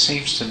 and it just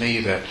seems to me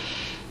that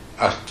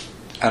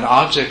an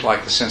object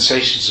like the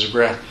sensations of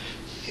breath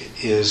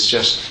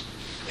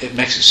it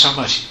makes it so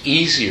much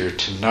easier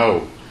to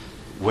know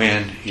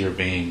when you're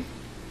being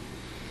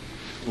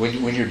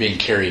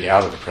carried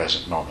out of the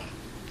present moment.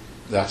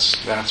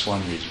 That's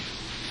one reason.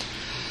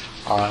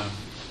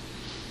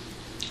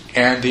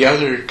 And the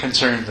other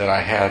concern that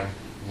I had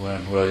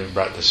when William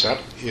brought this up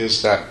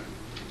is that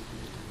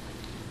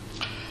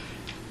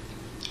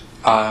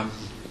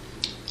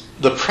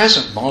the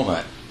present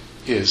moment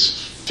is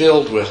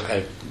filled with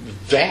a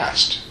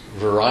vast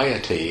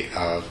variety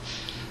of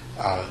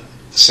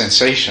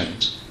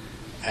sensations,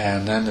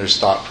 and then there's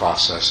thought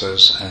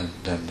processes, and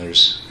then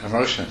there's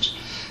emotions.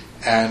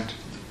 And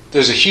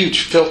there's a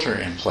huge filter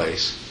in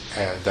place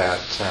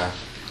that,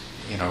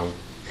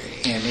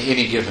 in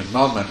any given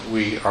moment,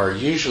 we are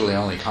usually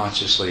only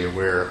consciously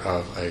aware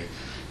of a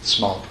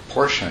small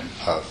proportion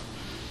of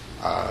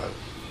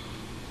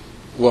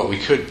what we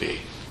could be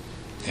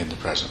in the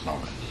present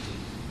moment.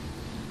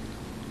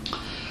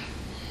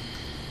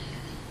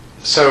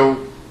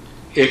 So,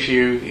 if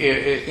you,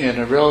 in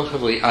a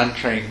relatively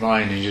untrained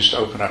mind, you just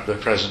open up the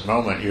present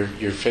moment,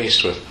 you're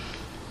faced with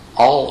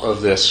all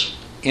of this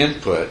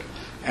input,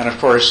 and of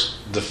course,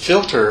 the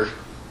filter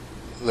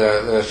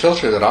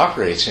that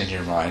operates in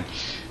your mind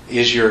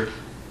is your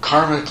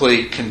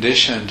karmically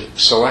conditioned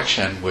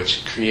selection,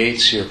 which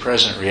creates your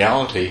present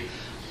reality,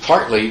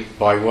 partly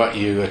by what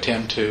you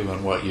attend to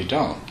and what you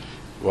don't,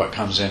 what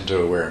comes into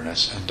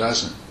awareness and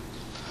doesn't.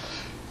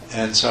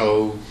 And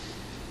so,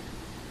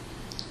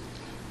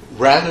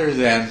 rather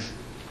than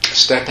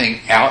stepping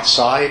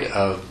outside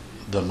of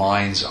the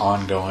mind's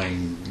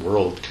ongoing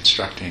world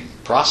constructing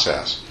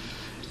process,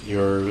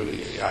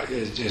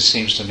 it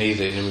seems to me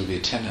that it would be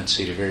a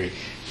tendency to very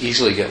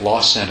easily get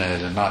lost in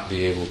it and not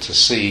be able to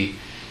see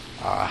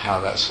how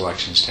that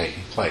selection is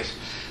taking place.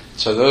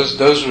 So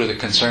those were the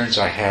concerns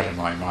I had in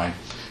my mind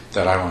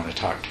that I want to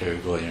talk to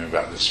William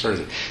about this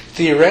further.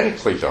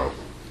 Theoretically, though,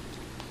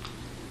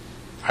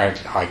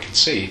 I can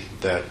see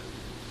that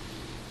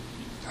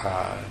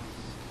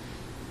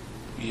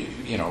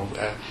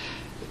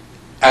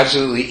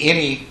absolutely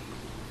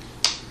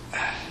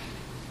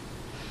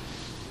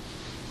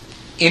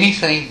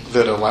anything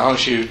that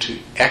allows you to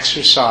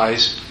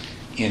exercise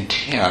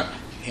intent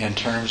in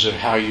terms of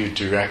how you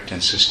direct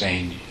and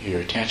sustain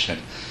your attention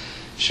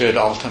should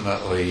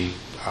ultimately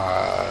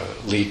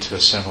lead to a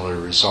similar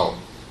result.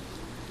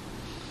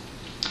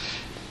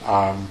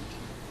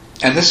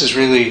 And this is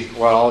really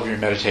what all of your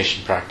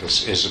meditation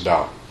practice is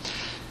about.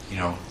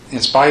 In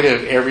spite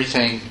of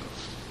everything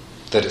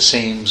that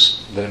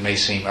it may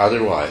seem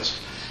otherwise,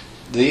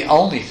 the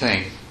only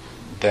thing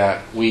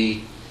that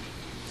we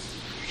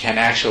can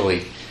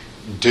actually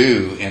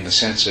do in the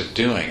sense of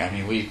doing,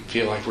 we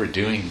feel like we're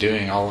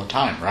doing all the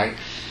time, right?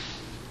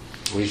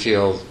 We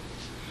feel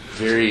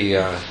very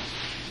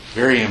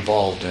very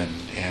involved in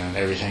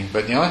everything,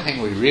 but the only thing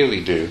we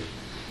really do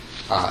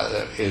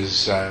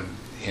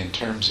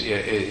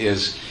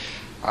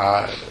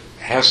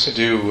has to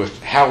do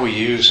with how we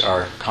use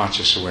our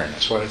conscious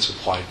awareness, what it's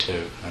applied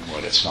to and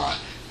what it's not.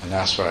 And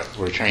that's what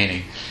we're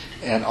training.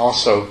 And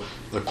also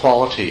the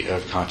quality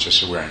of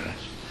conscious awareness.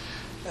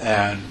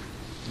 And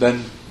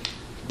then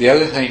the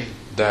other thing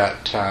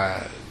that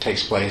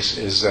takes place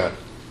is that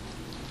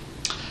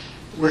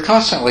we're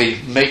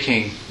constantly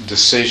making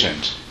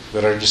decisions,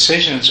 but our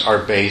decisions are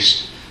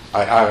based,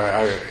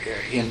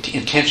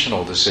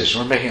 intentional decisions.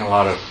 We're making a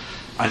lot of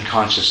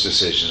unconscious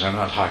decisions. I'm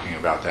not talking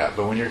about that,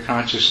 but when you're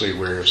consciously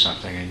aware of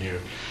something and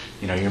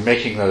you're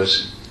making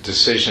those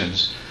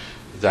decisions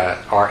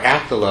that are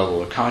at the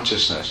level of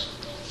consciousness,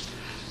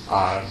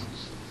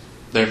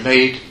 they're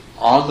made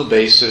on the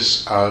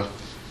basis of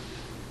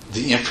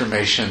the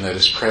information that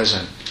is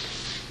present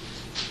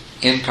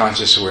in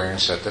conscious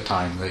awareness at the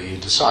time that you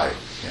decide.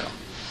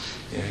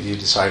 You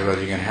decide whether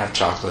you're going to have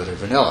chocolate or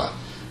vanilla.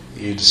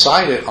 You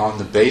decide it on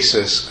the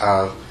basis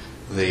of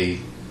the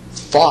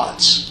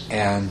thoughts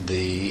and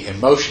the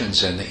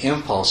emotions and the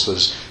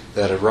impulses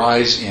that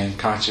arise in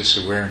conscious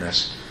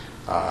awareness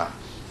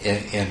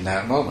in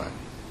that moment.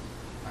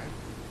 Right?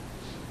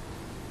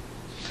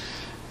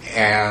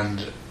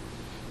 And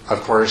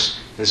of course,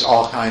 there's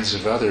all kinds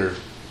of other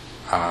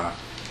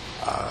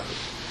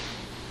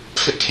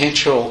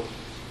potential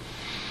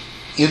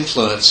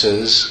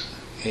influences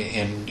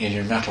in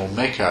your mental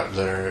makeup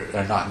that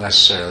are not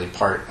necessarily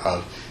part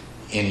of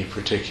any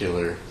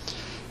particular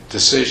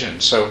decision.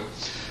 So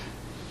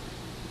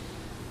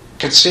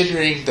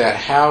considering that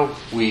how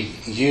we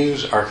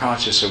use our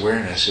conscious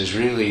awareness is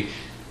really,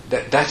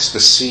 that's the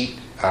seat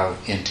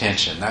of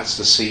intention. That's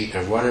the seat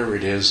of whatever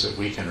it is that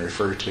we can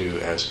refer to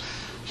as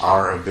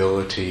our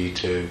ability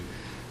to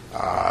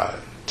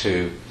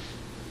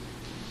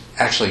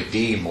actually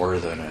be more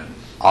than an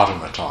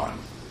automaton,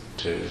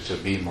 to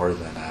be more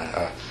than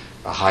a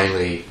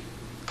highly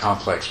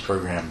complex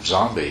programmed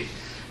zombie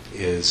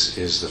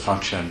is the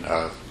function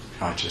of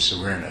conscious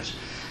awareness.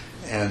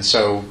 And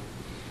so,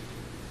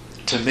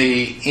 to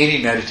me,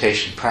 any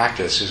meditation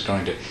practice is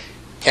going to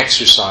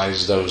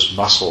exercise those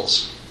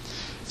muscles.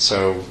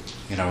 So,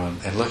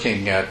 and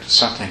looking at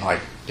something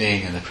like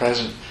being in the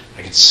present,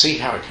 I can see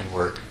how it can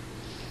work.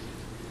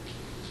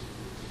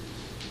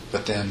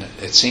 But then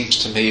it seems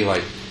to me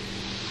like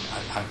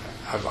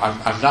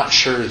I'm not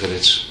sure that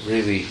it's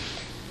really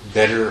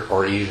better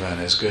or even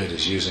as good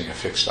as using a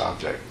fixed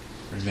object.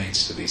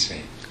 Remains to be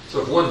seen.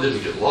 So if one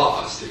didn't get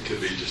lost, it could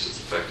be just as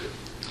effective.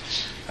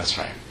 That's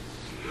right.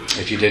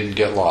 If you didn't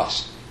get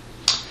lost.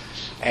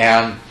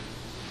 And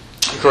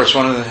of course,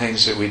 one of the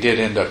things that we did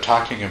end up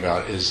talking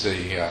about is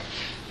the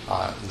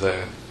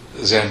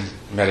Zen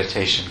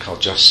meditation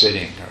called just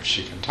sitting, or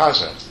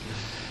shikantaza,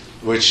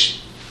 which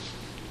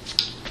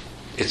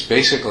it's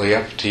basically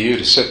up to you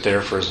to sit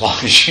there for as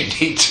long as you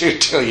need to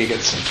till you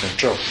get some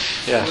control.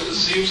 Yeah. Well, it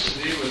seems to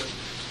me with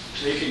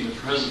taking the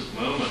present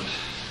moment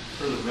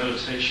for the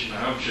meditation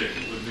object,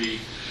 it would be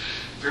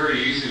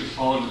very easy to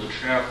fall into the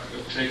trap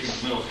of taking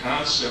the mental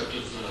concept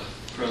of the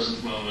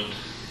present moment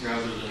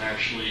rather than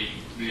actually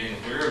being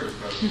aware of the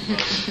present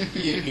moment.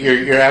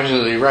 You're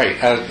absolutely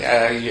right.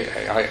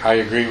 I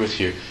agree with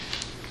you.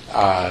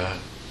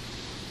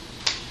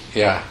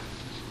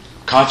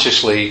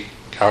 Consciously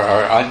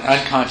or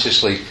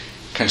unconsciously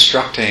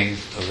constructing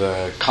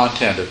the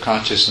content of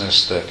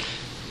consciousness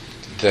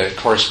that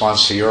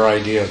corresponds to your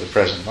idea of the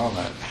present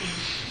moment.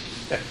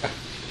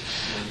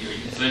 You're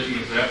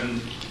thinking of that,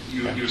 and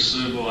you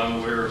assume, well, I'm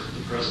aware of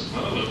the present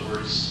moment,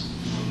 whereas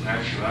in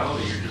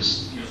actuality, you're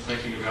just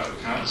thinking about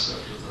the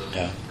concept of the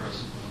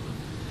present moment.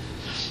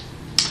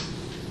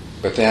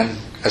 But then,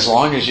 as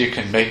long as you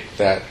can make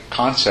that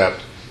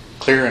concept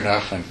clear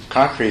enough and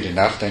concrete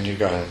enough, then you've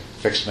got a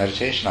fixed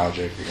meditation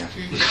object again.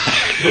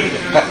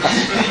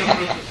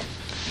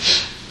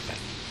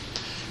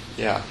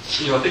 Yeah.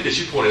 I think as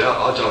you pointed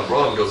out, Ajahn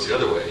Brahm goes the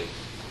other way.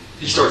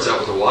 He starts out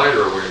with a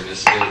wider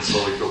awareness and then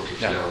slowly filters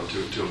down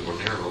to a more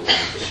narrow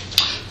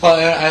awareness. Well,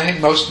 I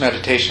think most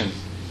meditation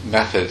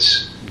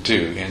methods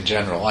do in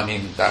general. I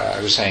mean,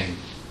 I was saying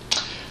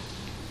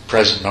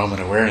present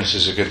moment awareness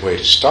is a good way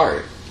to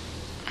start,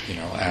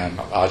 and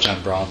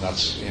Ajahn Brahm,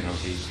 that's,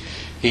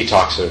 he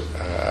talks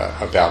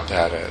about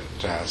that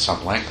at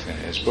some length in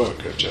his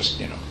book of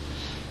just,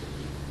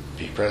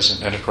 be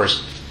present. And of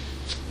course,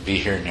 be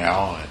here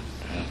now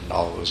and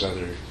all those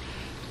other...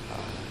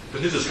 But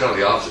his is kind of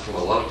the opposite from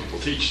what a lot of people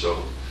teach,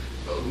 though.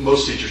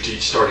 Most teachers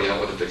teach starting out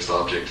with a fixed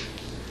object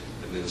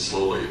and then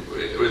slowly,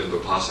 within the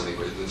Vipassana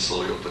anyway, then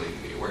slowly opening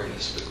the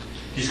awareness. But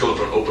he's going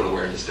from open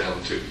awareness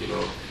down to,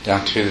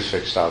 Down to the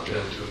fixed object.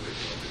 Down to a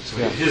fixed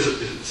object. So his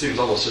it seems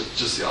almost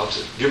just the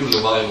opposite. Giving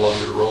the mind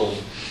longer to roam.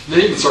 And then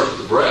he even starts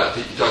with the breath.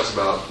 He talks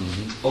about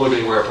only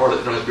being aware of part of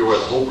it. You don't have to be aware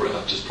of the whole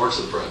breath, just parts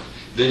of the breath.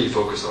 Then you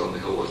focus on the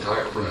whole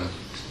entire breath.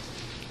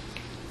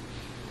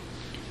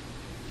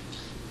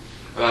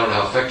 I don't know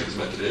how effective his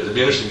method is. It'd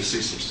be interesting to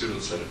see some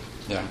students that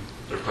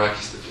have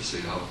practiced it to see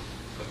how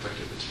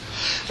effective it's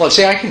been. Well,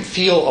 see, I can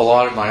feel a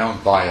lot of my own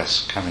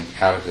bias coming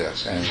out of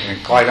this,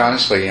 and quite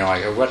honestly,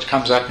 what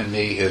comes up in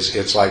me is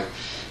it's like,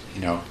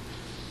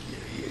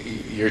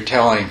 you're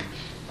telling.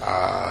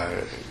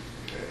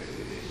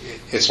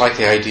 It's like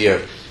the idea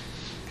of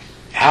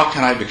how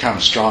can I become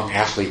a strong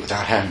athlete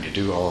without having to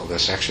do all of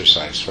this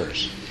exercise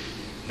first?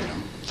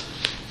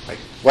 Like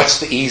what's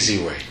the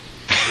easy way?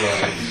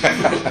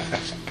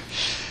 Right.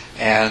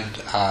 And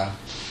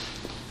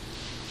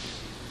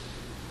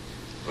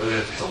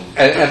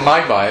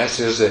my bias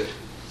is that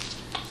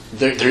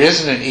there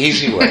isn't an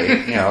easy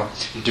way.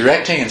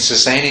 Directing and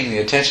sustaining the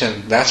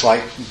attention, that's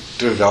like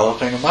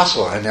developing a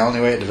muscle, and the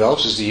only way it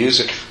develops is to use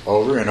it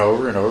over and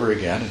over and over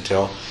again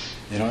until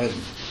it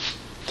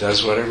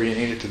does whatever you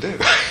need it to do.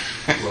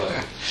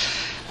 Right.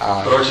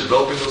 But aren't you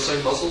developing those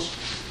same muscles?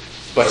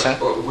 What's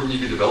that? Or wouldn't you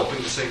be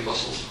developing the same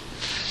muscles?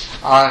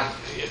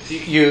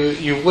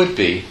 You would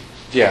be,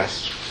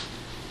 yes.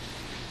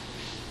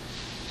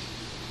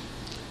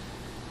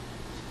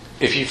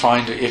 If you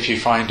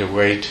find a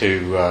way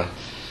to,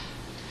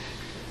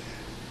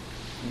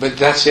 but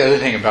that's the other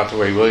thing about the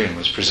way William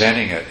was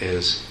presenting it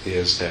is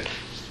that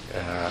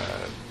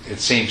it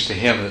seems to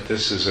him that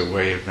this is a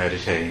way of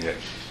meditating that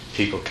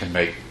people can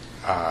make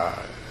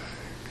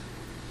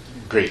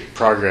great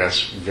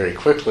progress very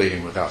quickly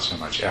and without so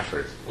much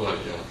effort. Well,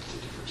 yeah, it's a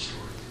different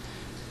story.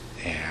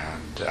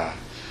 And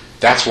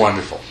that's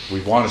wonderful.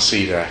 We want to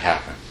see that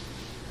happen.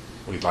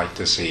 We'd like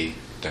to see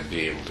them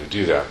be able to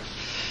do that.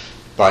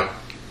 But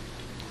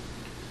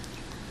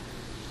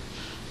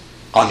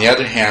on the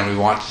other hand, we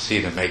want to see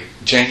them make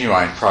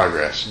genuine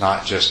progress,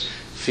 not just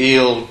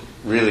feel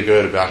really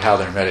good about how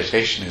their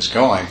meditation is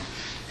going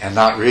and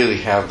not really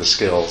have the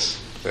skills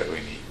that we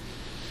need.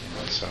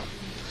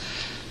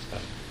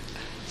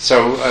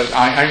 So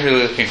I'm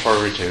really looking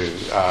forward to,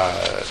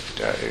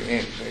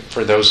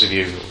 for those of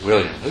you,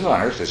 William. Who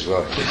on earth is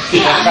William?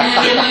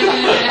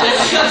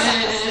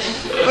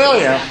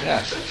 William,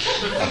 yes.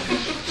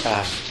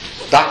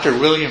 Dr.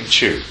 William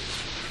Chu,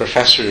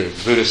 professor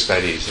of Buddhist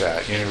Studies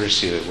at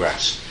University of the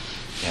West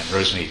in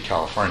Rosemead,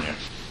 California.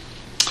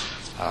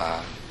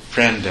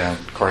 Friend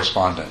and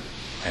correspondent,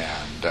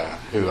 and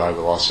who I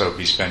will also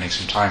be spending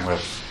some time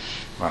with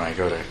when I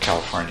go to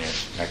California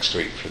next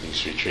week for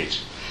these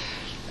retreats.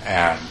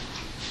 And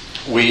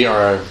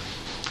we're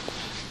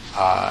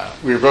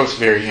both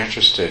very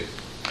interested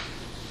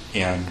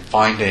in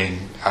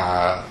finding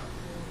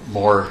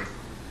more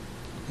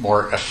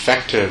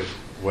effective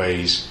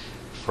ways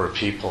for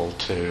people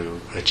to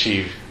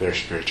achieve their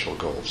spiritual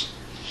goals.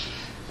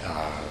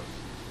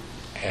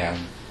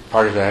 And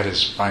part of that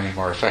is finding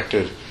more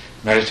effective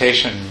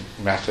meditation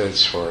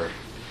methods for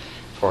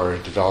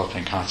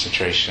developing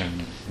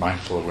concentration,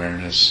 mindful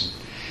awareness,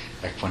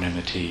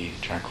 equanimity,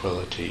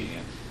 tranquility,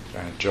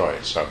 and joy.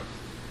 So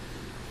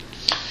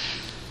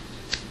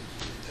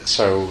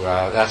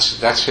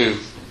that's who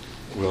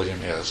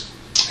William is,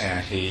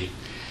 and he's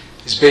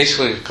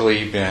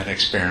basically been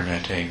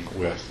experimenting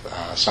with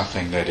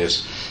something that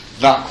is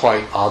not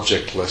quite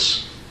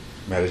objectless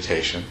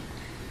meditation.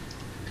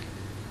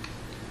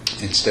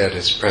 Instead,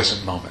 it's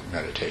present moment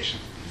meditation.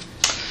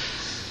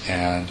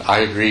 And I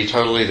agree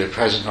totally that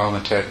present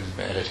moment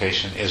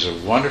meditation is a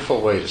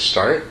wonderful way to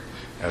start,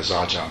 as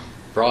Ajahn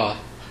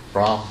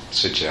Brahm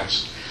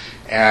suggests.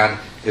 And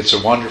it's a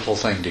wonderful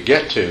thing to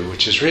get to,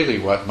 which is really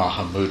what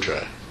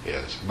Mahamudra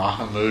is.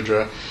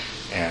 Mahamudra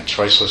and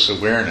choiceless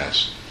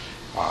awareness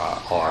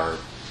are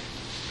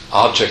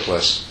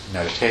objectless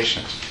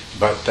meditations,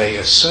 but they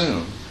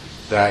assume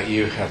that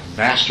you have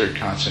mastered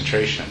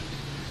concentration.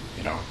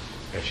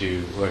 If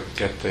you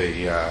look at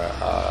the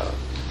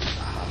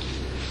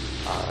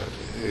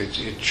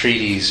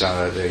treatise,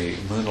 the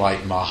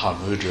Moonlight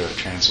Mahamudra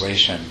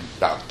translation,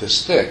 about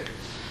this thick,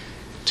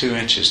 2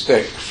 inches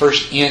thick. The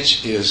first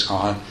inch is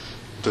on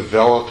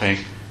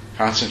developing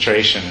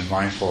concentration and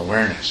mindful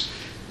awareness.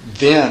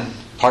 Then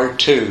part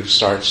 2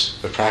 starts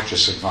the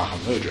practice of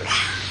Mahamudra.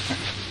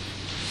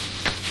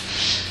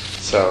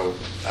 So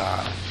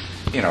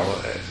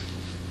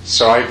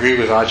I agree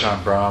with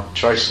Ajahn Brahm.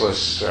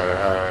 Choiceless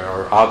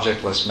or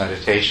objectless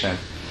meditation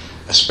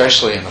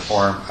especially in the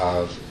form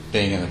of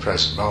being in the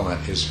present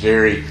moment, is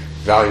very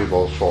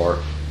valuable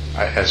for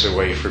as a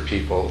way for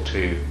people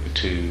to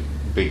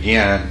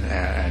begin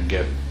and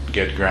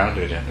get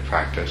grounded in the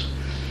practice.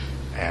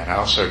 And I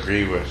also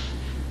agree with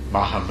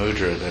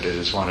Mahamudra that it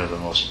is one of the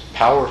most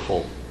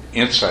powerful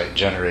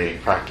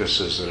insight-generating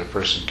practices that a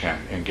person can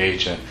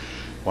engage in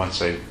once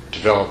they've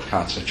developed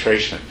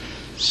concentration.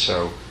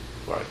 So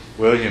what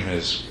William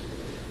is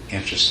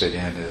interested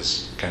in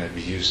is going to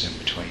be used in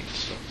between.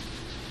 So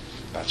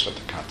that's what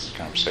the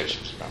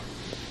conversation is about.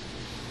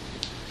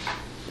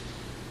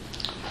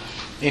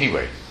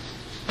 Anyway,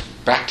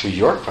 back to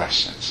your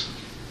questions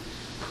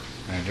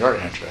and your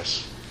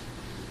interests.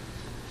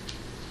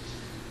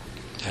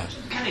 Yeah.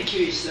 I'm kind of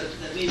curious.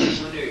 That made me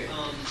wonder.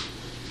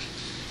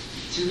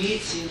 To me,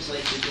 it seems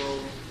like the goal,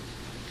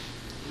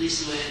 at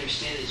least the way I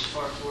understand it, as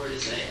far forward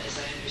as I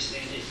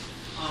understand it,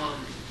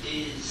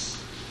 is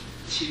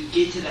to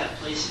get to that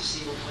place of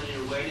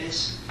single-pointed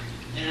awareness.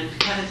 And I'm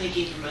kind of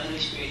thinking from my own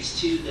experience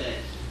too that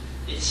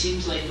it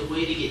seems like the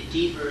way to get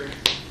deeper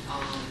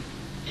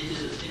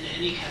into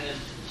any kind of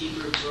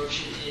deeper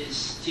absorption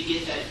is to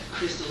get that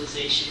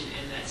crystallization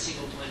and that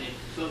single-pointed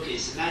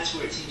focus, and that's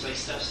where it seems like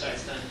stuff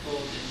starts to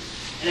unfold.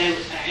 And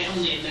I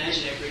only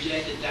imagine, I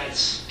project that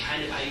that's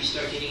kind of how you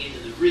start getting into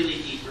the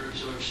really deeper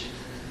absorption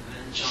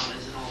and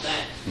jhanas and all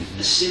that,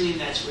 assuming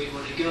that's where you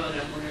want to go.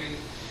 And I'm wondering,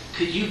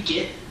 could you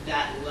get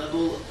that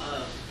level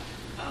of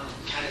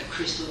kind of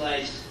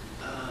crystallized,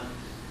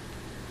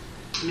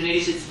 I mean, I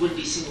guess it wouldn't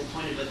be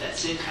single-pointed, but that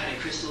same kind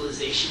of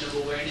crystallization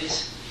of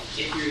awareness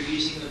if you're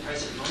using the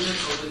present moment,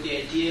 or would the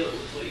idea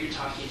with what you're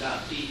talking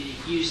about be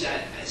to use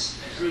that as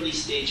an early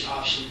stage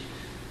option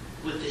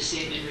with the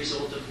same end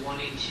result of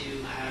wanting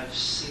to have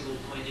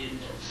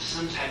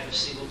some type of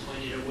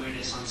single-pointed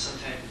awareness on some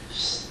type of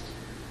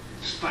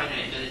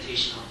finite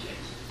meditation object?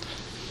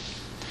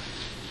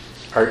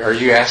 Are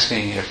you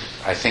asking if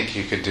I think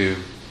you could do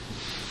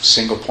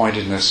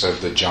single-pointedness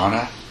of the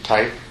jhana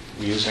type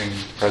using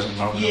present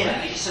moment?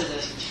 Yeah, I guess I was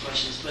asking two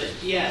questions, but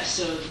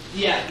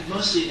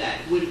mostly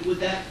that. Would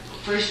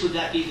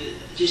that be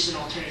just an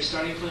alternative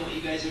starting point, what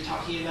you guys are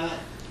talking about,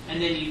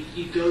 and then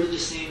you go to the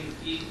same,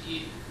 you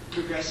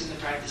progress in the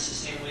practice the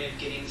same way of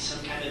getting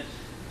some kind of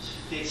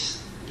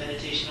fixed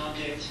meditation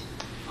object,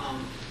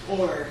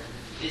 or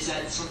is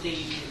that something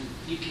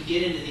you can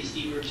get into these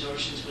deeper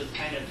absorptions with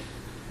kind of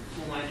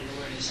full-minded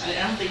awareness? I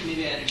don't think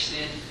maybe I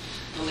understand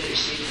the later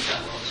stages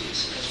that well too,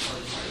 so that's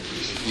probably part of the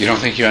reason. You don't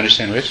think you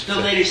understand which? The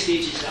later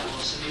stages that well,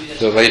 so maybe that's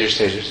the later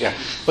stages. Yeah.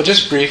 Well,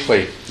 just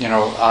briefly,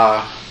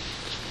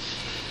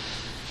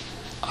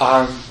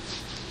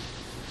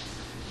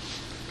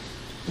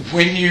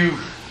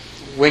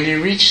 when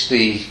you reach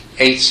the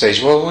 8th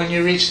stage, well, when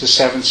you reach the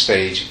 7th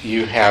stage,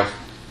 you have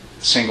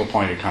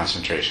single-pointed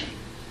concentration.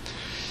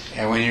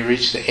 And when you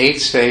reach the 8th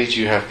stage,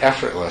 you have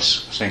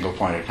effortless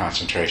single-pointed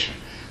concentration.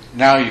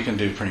 Now you can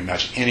do pretty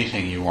much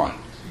anything you want.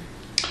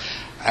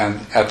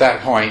 And at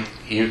that point,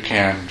 you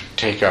can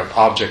take up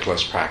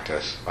objectless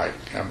practice, like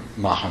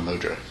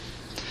Mahamudra.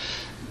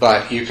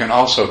 But you can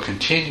also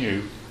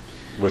continue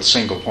with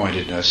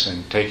single-pointedness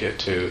and take it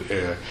to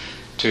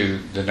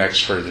the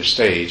next further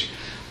stage.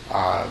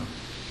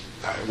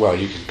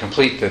 You can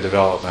complete the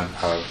development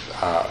of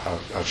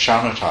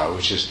shamatha,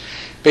 which is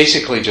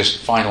basically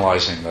just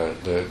finalizing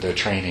the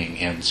training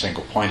in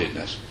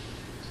single-pointedness.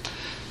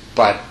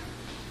 But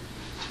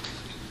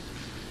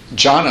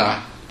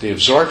jhana, the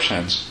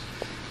absorptions,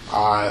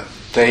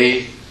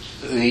 the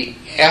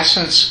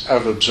essence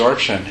of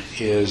absorption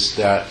is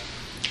that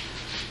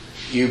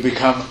you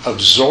become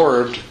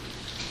absorbed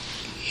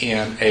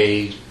in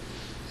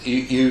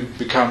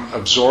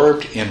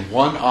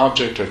one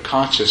object of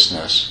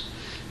consciousness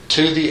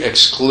to the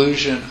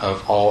exclusion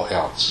of all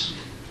else.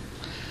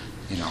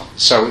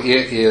 So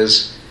it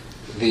is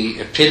the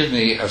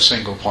epitome of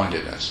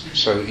single-pointedness.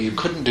 So you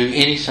couldn't do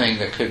anything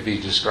that could be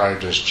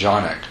described as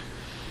jhanic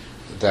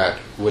that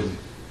wouldn't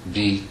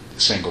be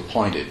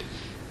single-pointed.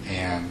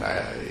 And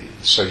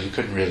so you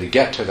couldn't really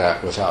get to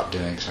that without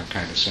doing some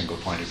kind of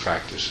single-pointed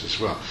practice as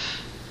well.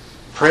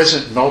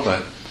 Present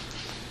moment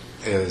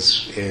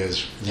is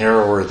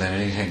narrower than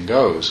anything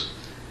goes,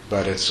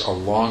 but it's a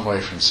long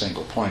way from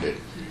single-pointed.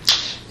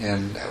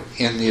 And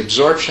in the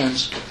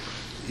absorptions,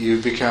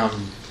 you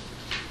become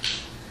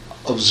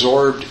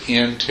absorbed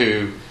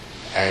into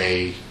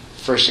the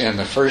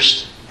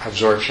first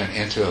absorption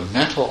into a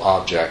mental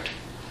object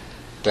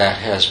that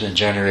has been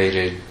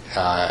generated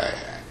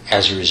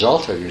as a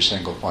result of your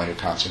single-pointed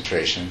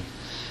concentration,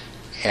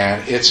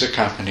 and it's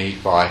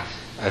accompanied by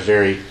a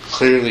very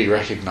clearly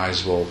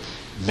recognizable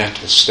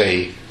mental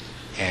state,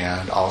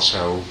 and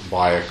also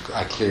by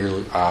a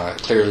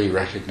clearly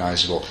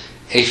recognizable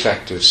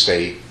affective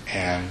state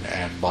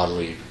and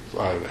bodily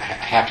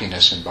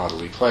happiness and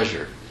bodily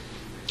pleasure.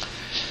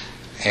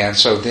 And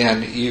so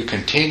then you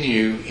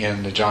continue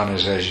in the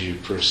jhanas as you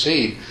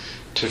proceed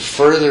to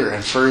further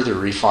and further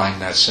refine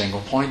that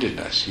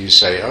single-pointedness. You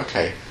say,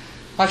 okay,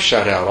 I've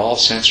shut out all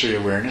sensory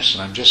awareness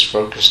and I'm just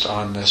focused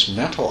on this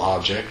mental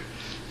object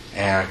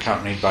and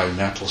accompanied by the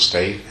mental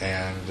state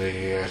and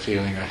the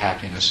feeling of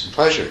happiness and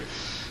pleasure.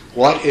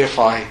 What if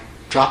I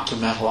drop the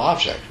mental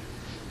object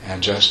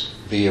and just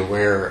be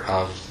aware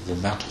of the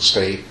mental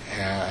state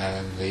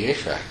and the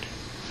affect?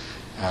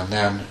 And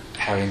then,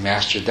 having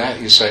mastered that,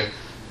 you say,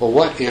 well,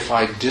 what if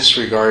I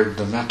disregard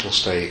the mental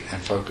state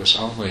and focus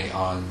only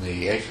on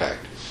the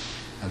affect?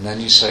 And then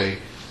you say,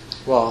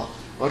 well,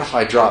 what if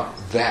I drop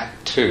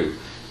that too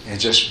and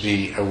just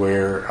be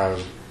aware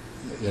of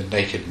the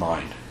naked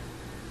mind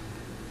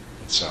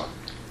itself?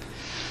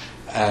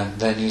 And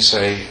then you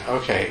say,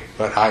 okay,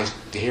 but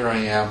here I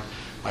am,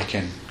 I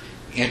can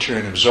enter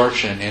an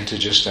absorption into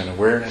just an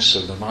awareness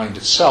of the mind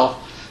itself,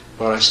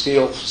 but I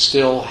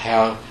still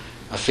have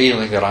a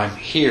feeling that I'm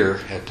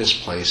here at this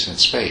place in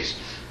space.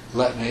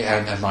 Let me,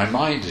 and my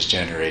mind is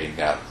generating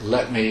that.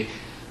 Let me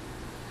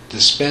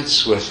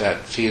dispense with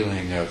that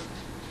feeling of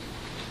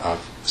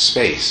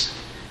space,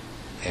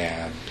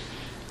 and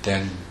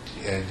then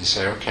you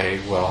say, okay,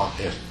 well,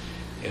 if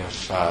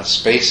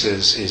space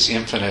is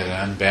infinite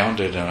and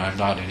unbounded, and I'm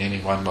not in any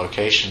one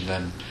location,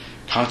 then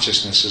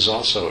consciousness is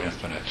also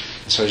infinite.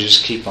 And so you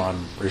just keep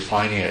on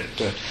refining it.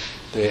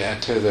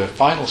 To the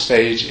final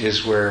stage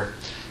is where,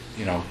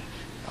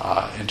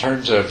 in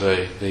terms of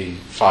the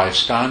five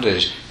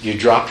skandhas, you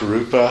dropped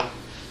rupa,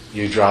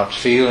 you dropped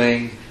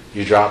feeling,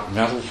 you dropped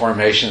mental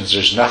formations.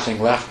 There's nothing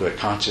left but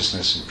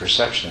consciousness and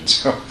perception.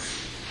 So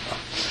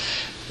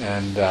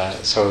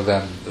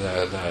then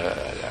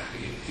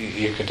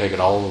you can take it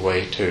all the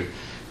way to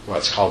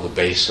what's called the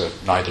base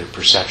of neither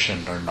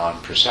perception nor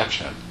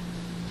non-perception.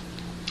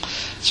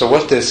 So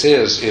what this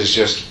is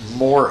just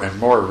more and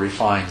more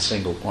refined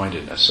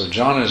single-pointedness. So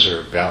jhanas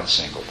are about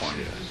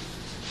single-pointedness.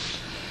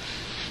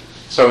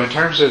 So in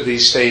terms of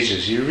these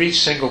stages, you reach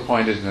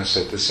single-pointedness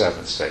at the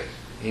 7th stage.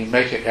 You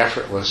make it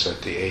effortless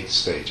at the 8th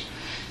stage.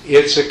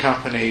 It's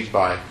accompanied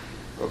by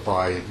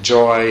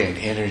joy and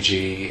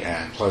energy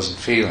and pleasant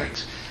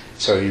feelings.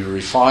 So you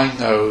refine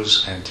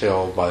those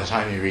until by the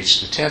time you reach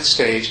the 10th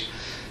stage,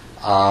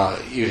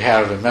 you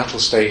have a mental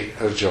state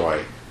of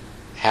joy,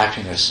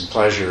 happiness and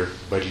pleasure,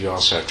 but you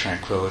also have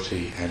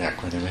tranquility and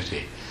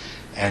equanimity.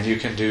 And you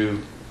can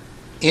do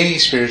any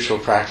spiritual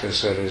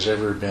practice that has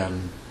ever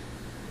been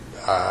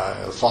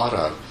thought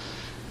of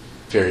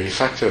very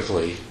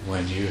effectively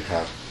when you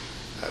have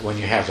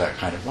that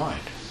kind of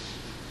mind.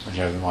 When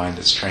you have the mind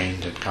that's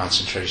trained in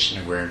concentration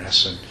and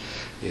awareness and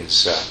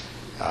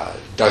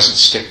doesn't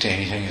stick to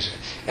anything.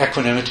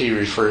 Equanimity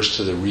refers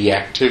to the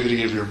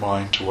reactivity of your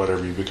mind to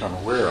whatever you become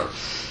aware of.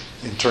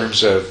 In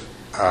terms of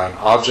an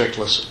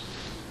objectless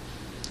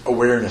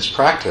awareness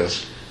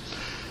practice,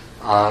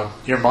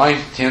 your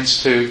mind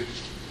tends to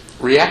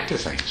react to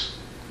things.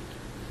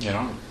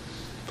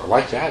 I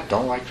like that,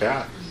 don't like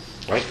that.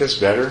 Like this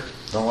better,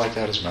 don't like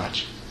that as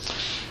much.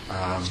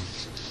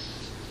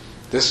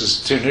 This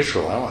is too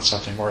neutral, I want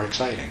something more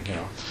exciting.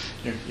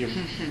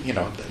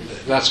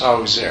 That's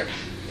always there.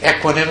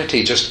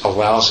 Equanimity just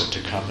allows it to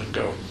come and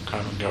go.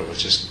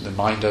 It's just the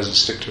mind doesn't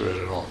stick to it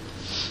at all.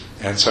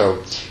 And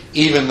so,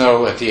 even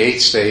though at the 8th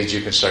stage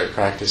you can start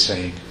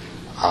practicing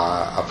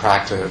a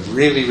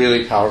really,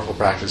 really powerful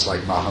practice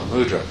like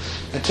Mahamudra,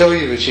 until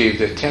you've achieved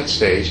the 10th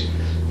stage,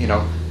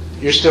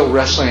 you're still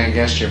wrestling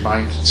against your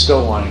mind,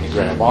 still wanting to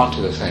grab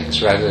onto the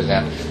things rather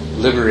than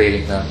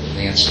liberating them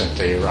the instant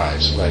they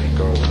arise, letting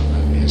go of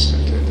them the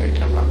instant that they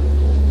come up.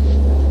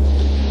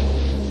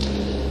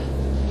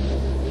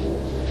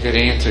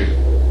 Getting into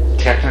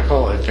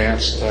technical,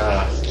 advanced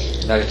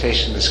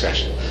meditation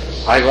discussion.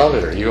 I love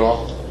it. Are you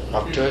all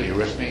up to it? You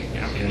with me?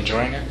 You're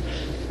enjoying it?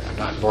 I'm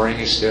not boring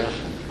you stiff?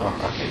 Oh,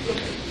 okay.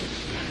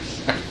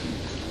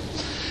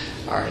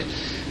 All right.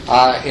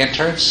 In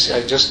terms,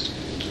 just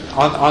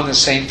on the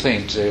same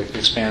thing, to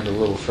expand a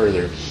little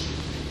further,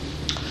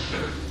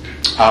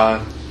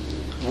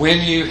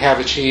 when you have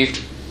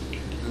achieved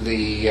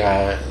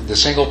the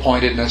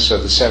single-pointedness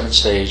of the 7th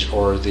stage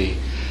or the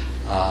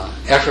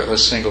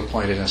effortless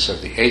single-pointedness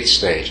of the 8th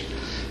stage,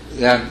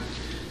 then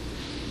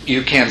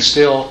you can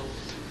still,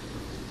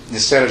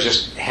 instead of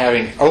just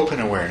having open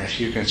awareness,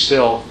 you can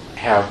still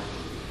have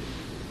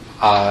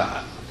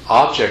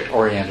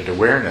object-oriented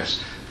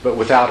awareness, but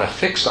without a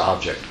fixed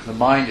object. The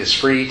mind is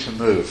free to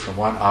move from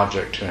one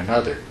object to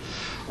another,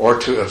 or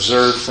to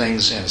observe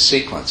things in a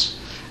sequence.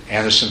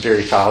 And there's some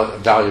very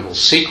valuable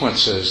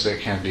sequences that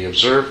can be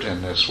observed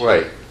in this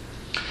way.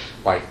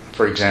 Like,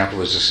 for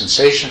example, as a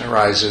sensation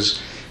arises,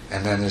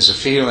 and then there's a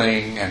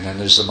feeling, and then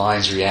there's the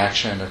mind's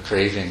reaction of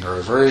craving or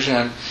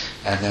aversion,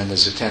 and then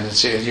there's a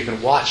tendency, and you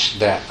can watch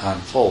that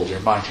unfold. Your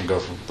mind can go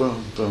from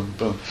boom, boom,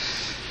 boom.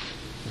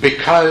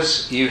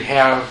 Because you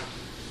have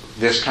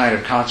this kind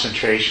of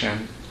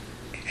concentration,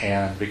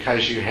 and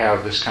because you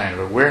have this kind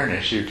of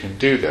awareness, you can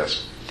do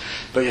this.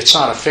 But it's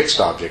not a fixed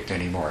object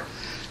anymore.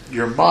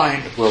 Your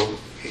mind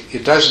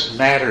it doesn't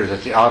matter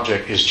that the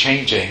object is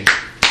changing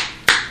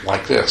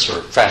like this,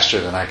 or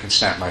faster than I can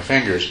snap my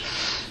fingers.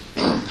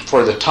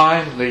 For the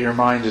time that your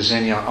mind is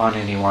on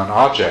any one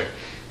object,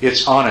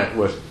 it's on it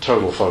with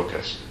total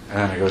focus. And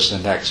then it goes to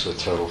the next with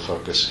total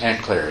focus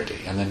and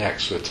clarity, and the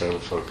next with total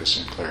focus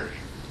and clarity.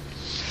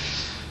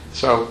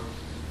 So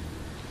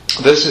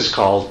this is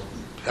called,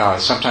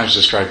 sometimes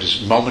described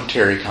as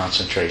momentary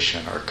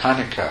concentration or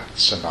kanika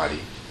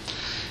samadhi.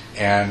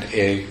 And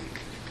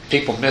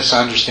people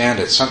misunderstand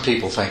it. Some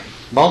people think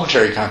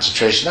momentary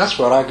concentration, that's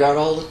what I got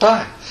all the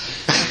time.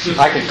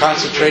 I can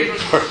concentrate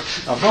for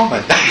a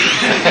moment.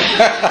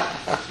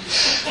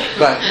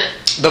 But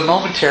the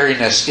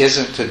momentariness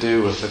isn't to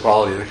do with the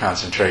quality of the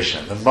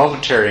concentration. The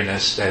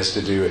momentariness has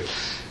to do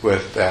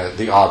with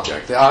the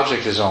object. The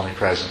object is only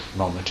present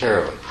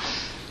momentarily.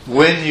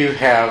 When you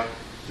have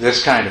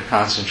this kind of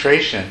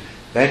concentration,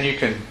 then you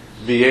can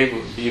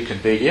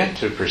begin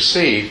to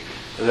perceive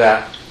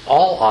that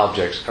all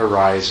objects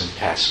arise and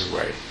pass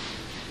away.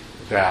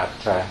 That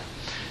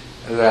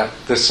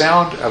the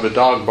sound of a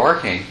dog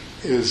barking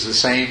is the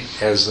same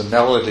as the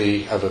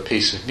melody of a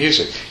piece of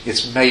music.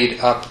 It's made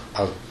up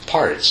of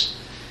parts,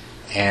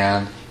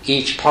 and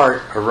each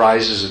part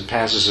arises and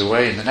passes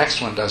away, and the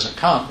next one doesn't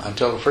come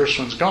until the first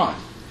one's gone.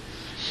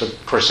 But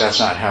of course, that's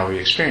not how we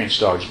experience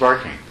dogs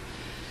barking.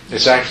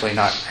 It's actually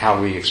not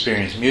how we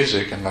experience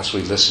music unless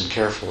we listen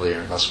carefully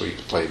or unless we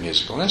play a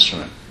musical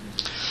instrument.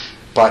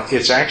 But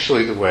it's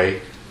actually the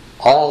way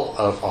all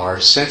of our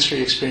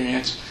sensory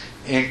experience,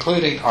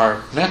 including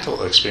our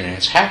mental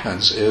experience,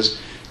 happens, is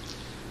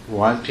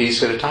one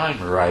piece at a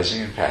time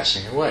arising and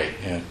passing away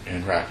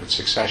in rapid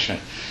succession.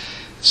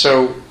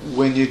 So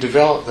when you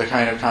develop the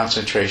kind of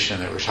concentration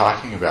that we're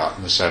talking about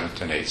in the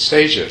 7th and 8th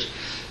stages,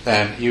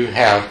 then you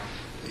have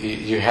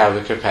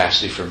the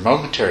capacity for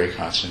momentary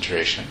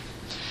concentration,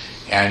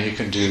 and you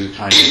can do the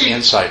kind of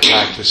insight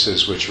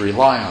practices which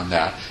rely on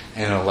that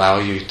and allow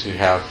you to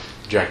have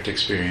direct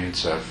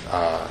experience of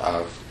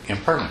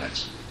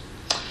impermanence,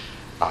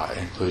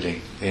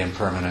 including the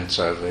impermanence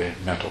of the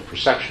mental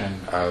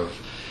perception of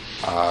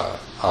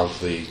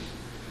the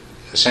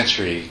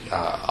sensory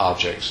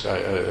objects,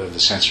 the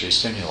sensory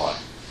stimuli.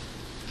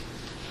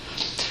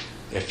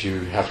 If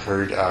you have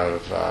heard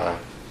of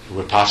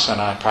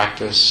Vipassana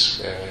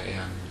practice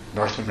in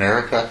North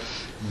America,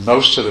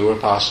 most of the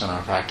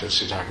Vipassana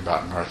practice you talk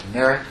about in North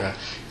America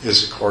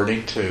is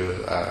according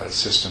to a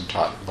system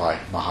taught by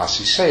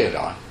Mahasi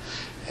Sayadaw,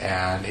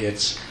 and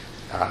it's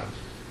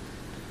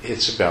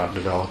about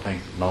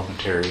developing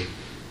momentary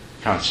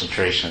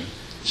concentration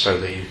so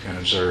that you can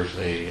observe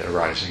the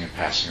arising and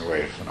passing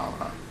away of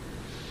phenomena.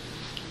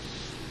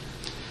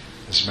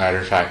 As a matter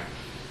of fact,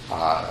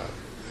 a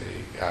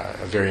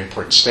very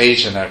important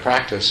stage in that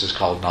practice is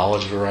called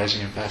knowledge of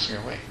arising and passing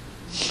away.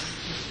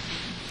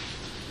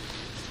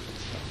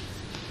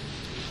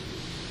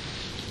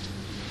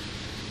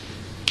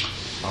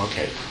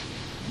 Okay,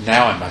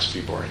 now it must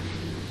be boring.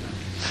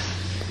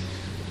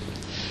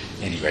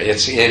 Anyway,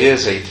 it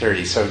is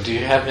 8:30. So, do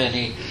you have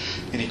any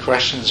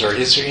questions, or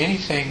is there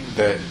anything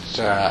that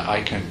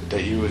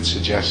that you would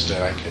suggest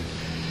that I could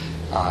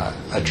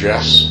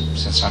address,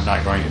 since I'm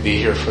not going to be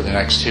here for the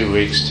next 2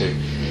 weeks, to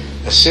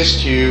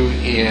assist you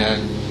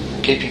in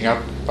keeping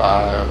up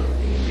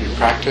your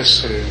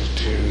practice to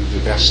the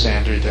best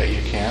standard that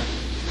you can?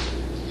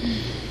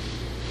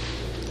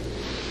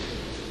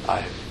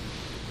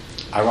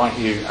 I want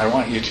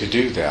you to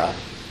do that.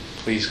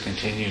 Please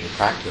continue to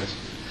practice.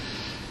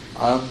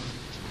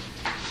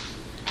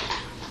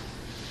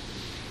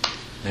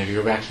 Maybe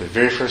go back to the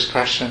very first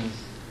question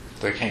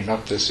that came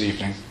up this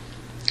evening.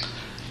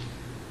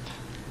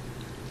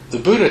 The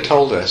Buddha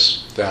told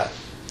us that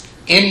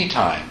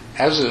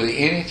absolutely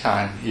any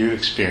time you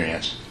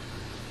experience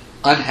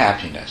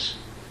unhappiness,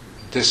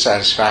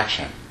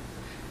 dissatisfaction,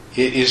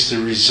 it is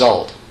the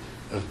result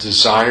of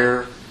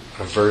desire,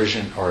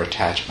 aversion, or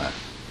attachment.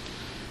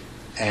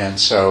 And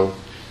so,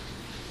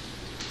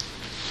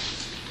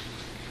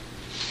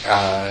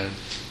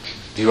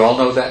 do you all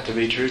know that to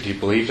be true? Do you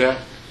believe that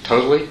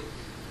totally?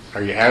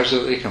 Are you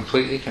absolutely,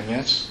 completely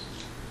convinced?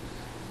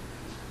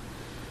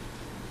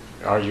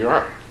 Oh, you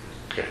are.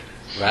 Good.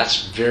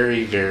 That's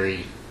very,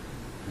 very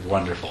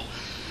wonderful.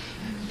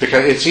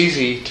 Because it's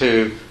easy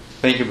to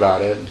think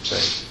about it and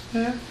say,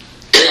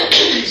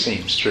 it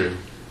seems true.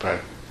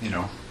 But,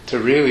 to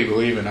really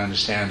believe and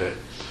understand it.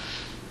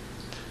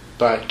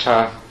 But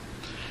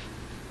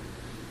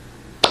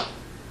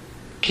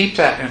keep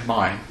that in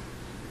mind.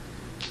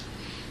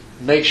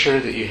 Make sure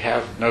that you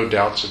have no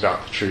doubts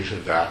about the truth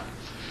of that.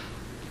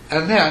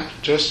 And then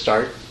just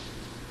start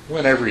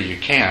whenever you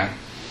can.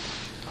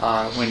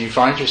 When you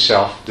find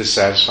yourself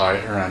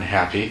dissatisfied or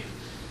unhappy,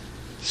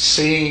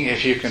 seeing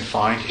if you can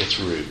find its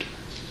root.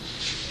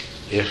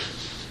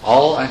 If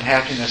all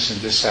unhappiness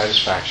and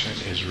dissatisfaction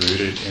is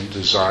rooted in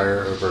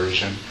desire,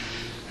 aversion,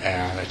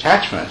 and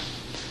attachment,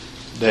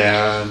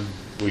 then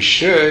we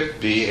should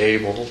be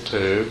able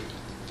to,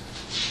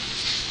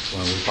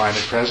 when we find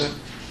it present,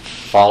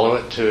 follow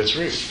it to its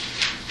root.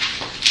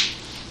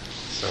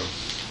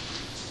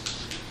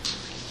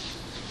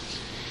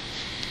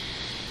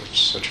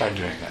 So try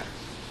doing that.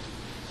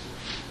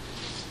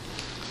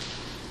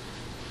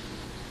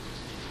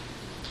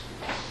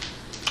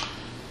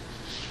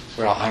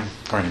 Well, I'm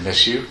going to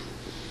miss you.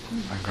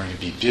 I'm going to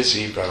be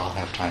busy, but I'll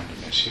have time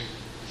to miss you.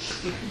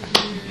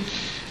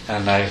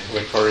 And I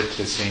look forward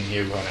to seeing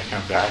you when I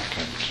come back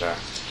and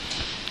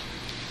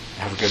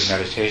have a good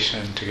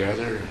meditation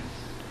together. And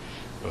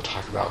we'll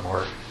talk about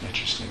more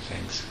interesting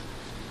things.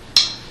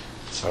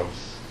 So,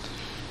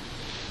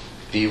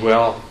 be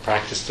well,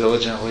 practice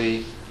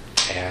diligently,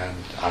 and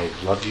I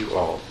love you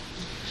all.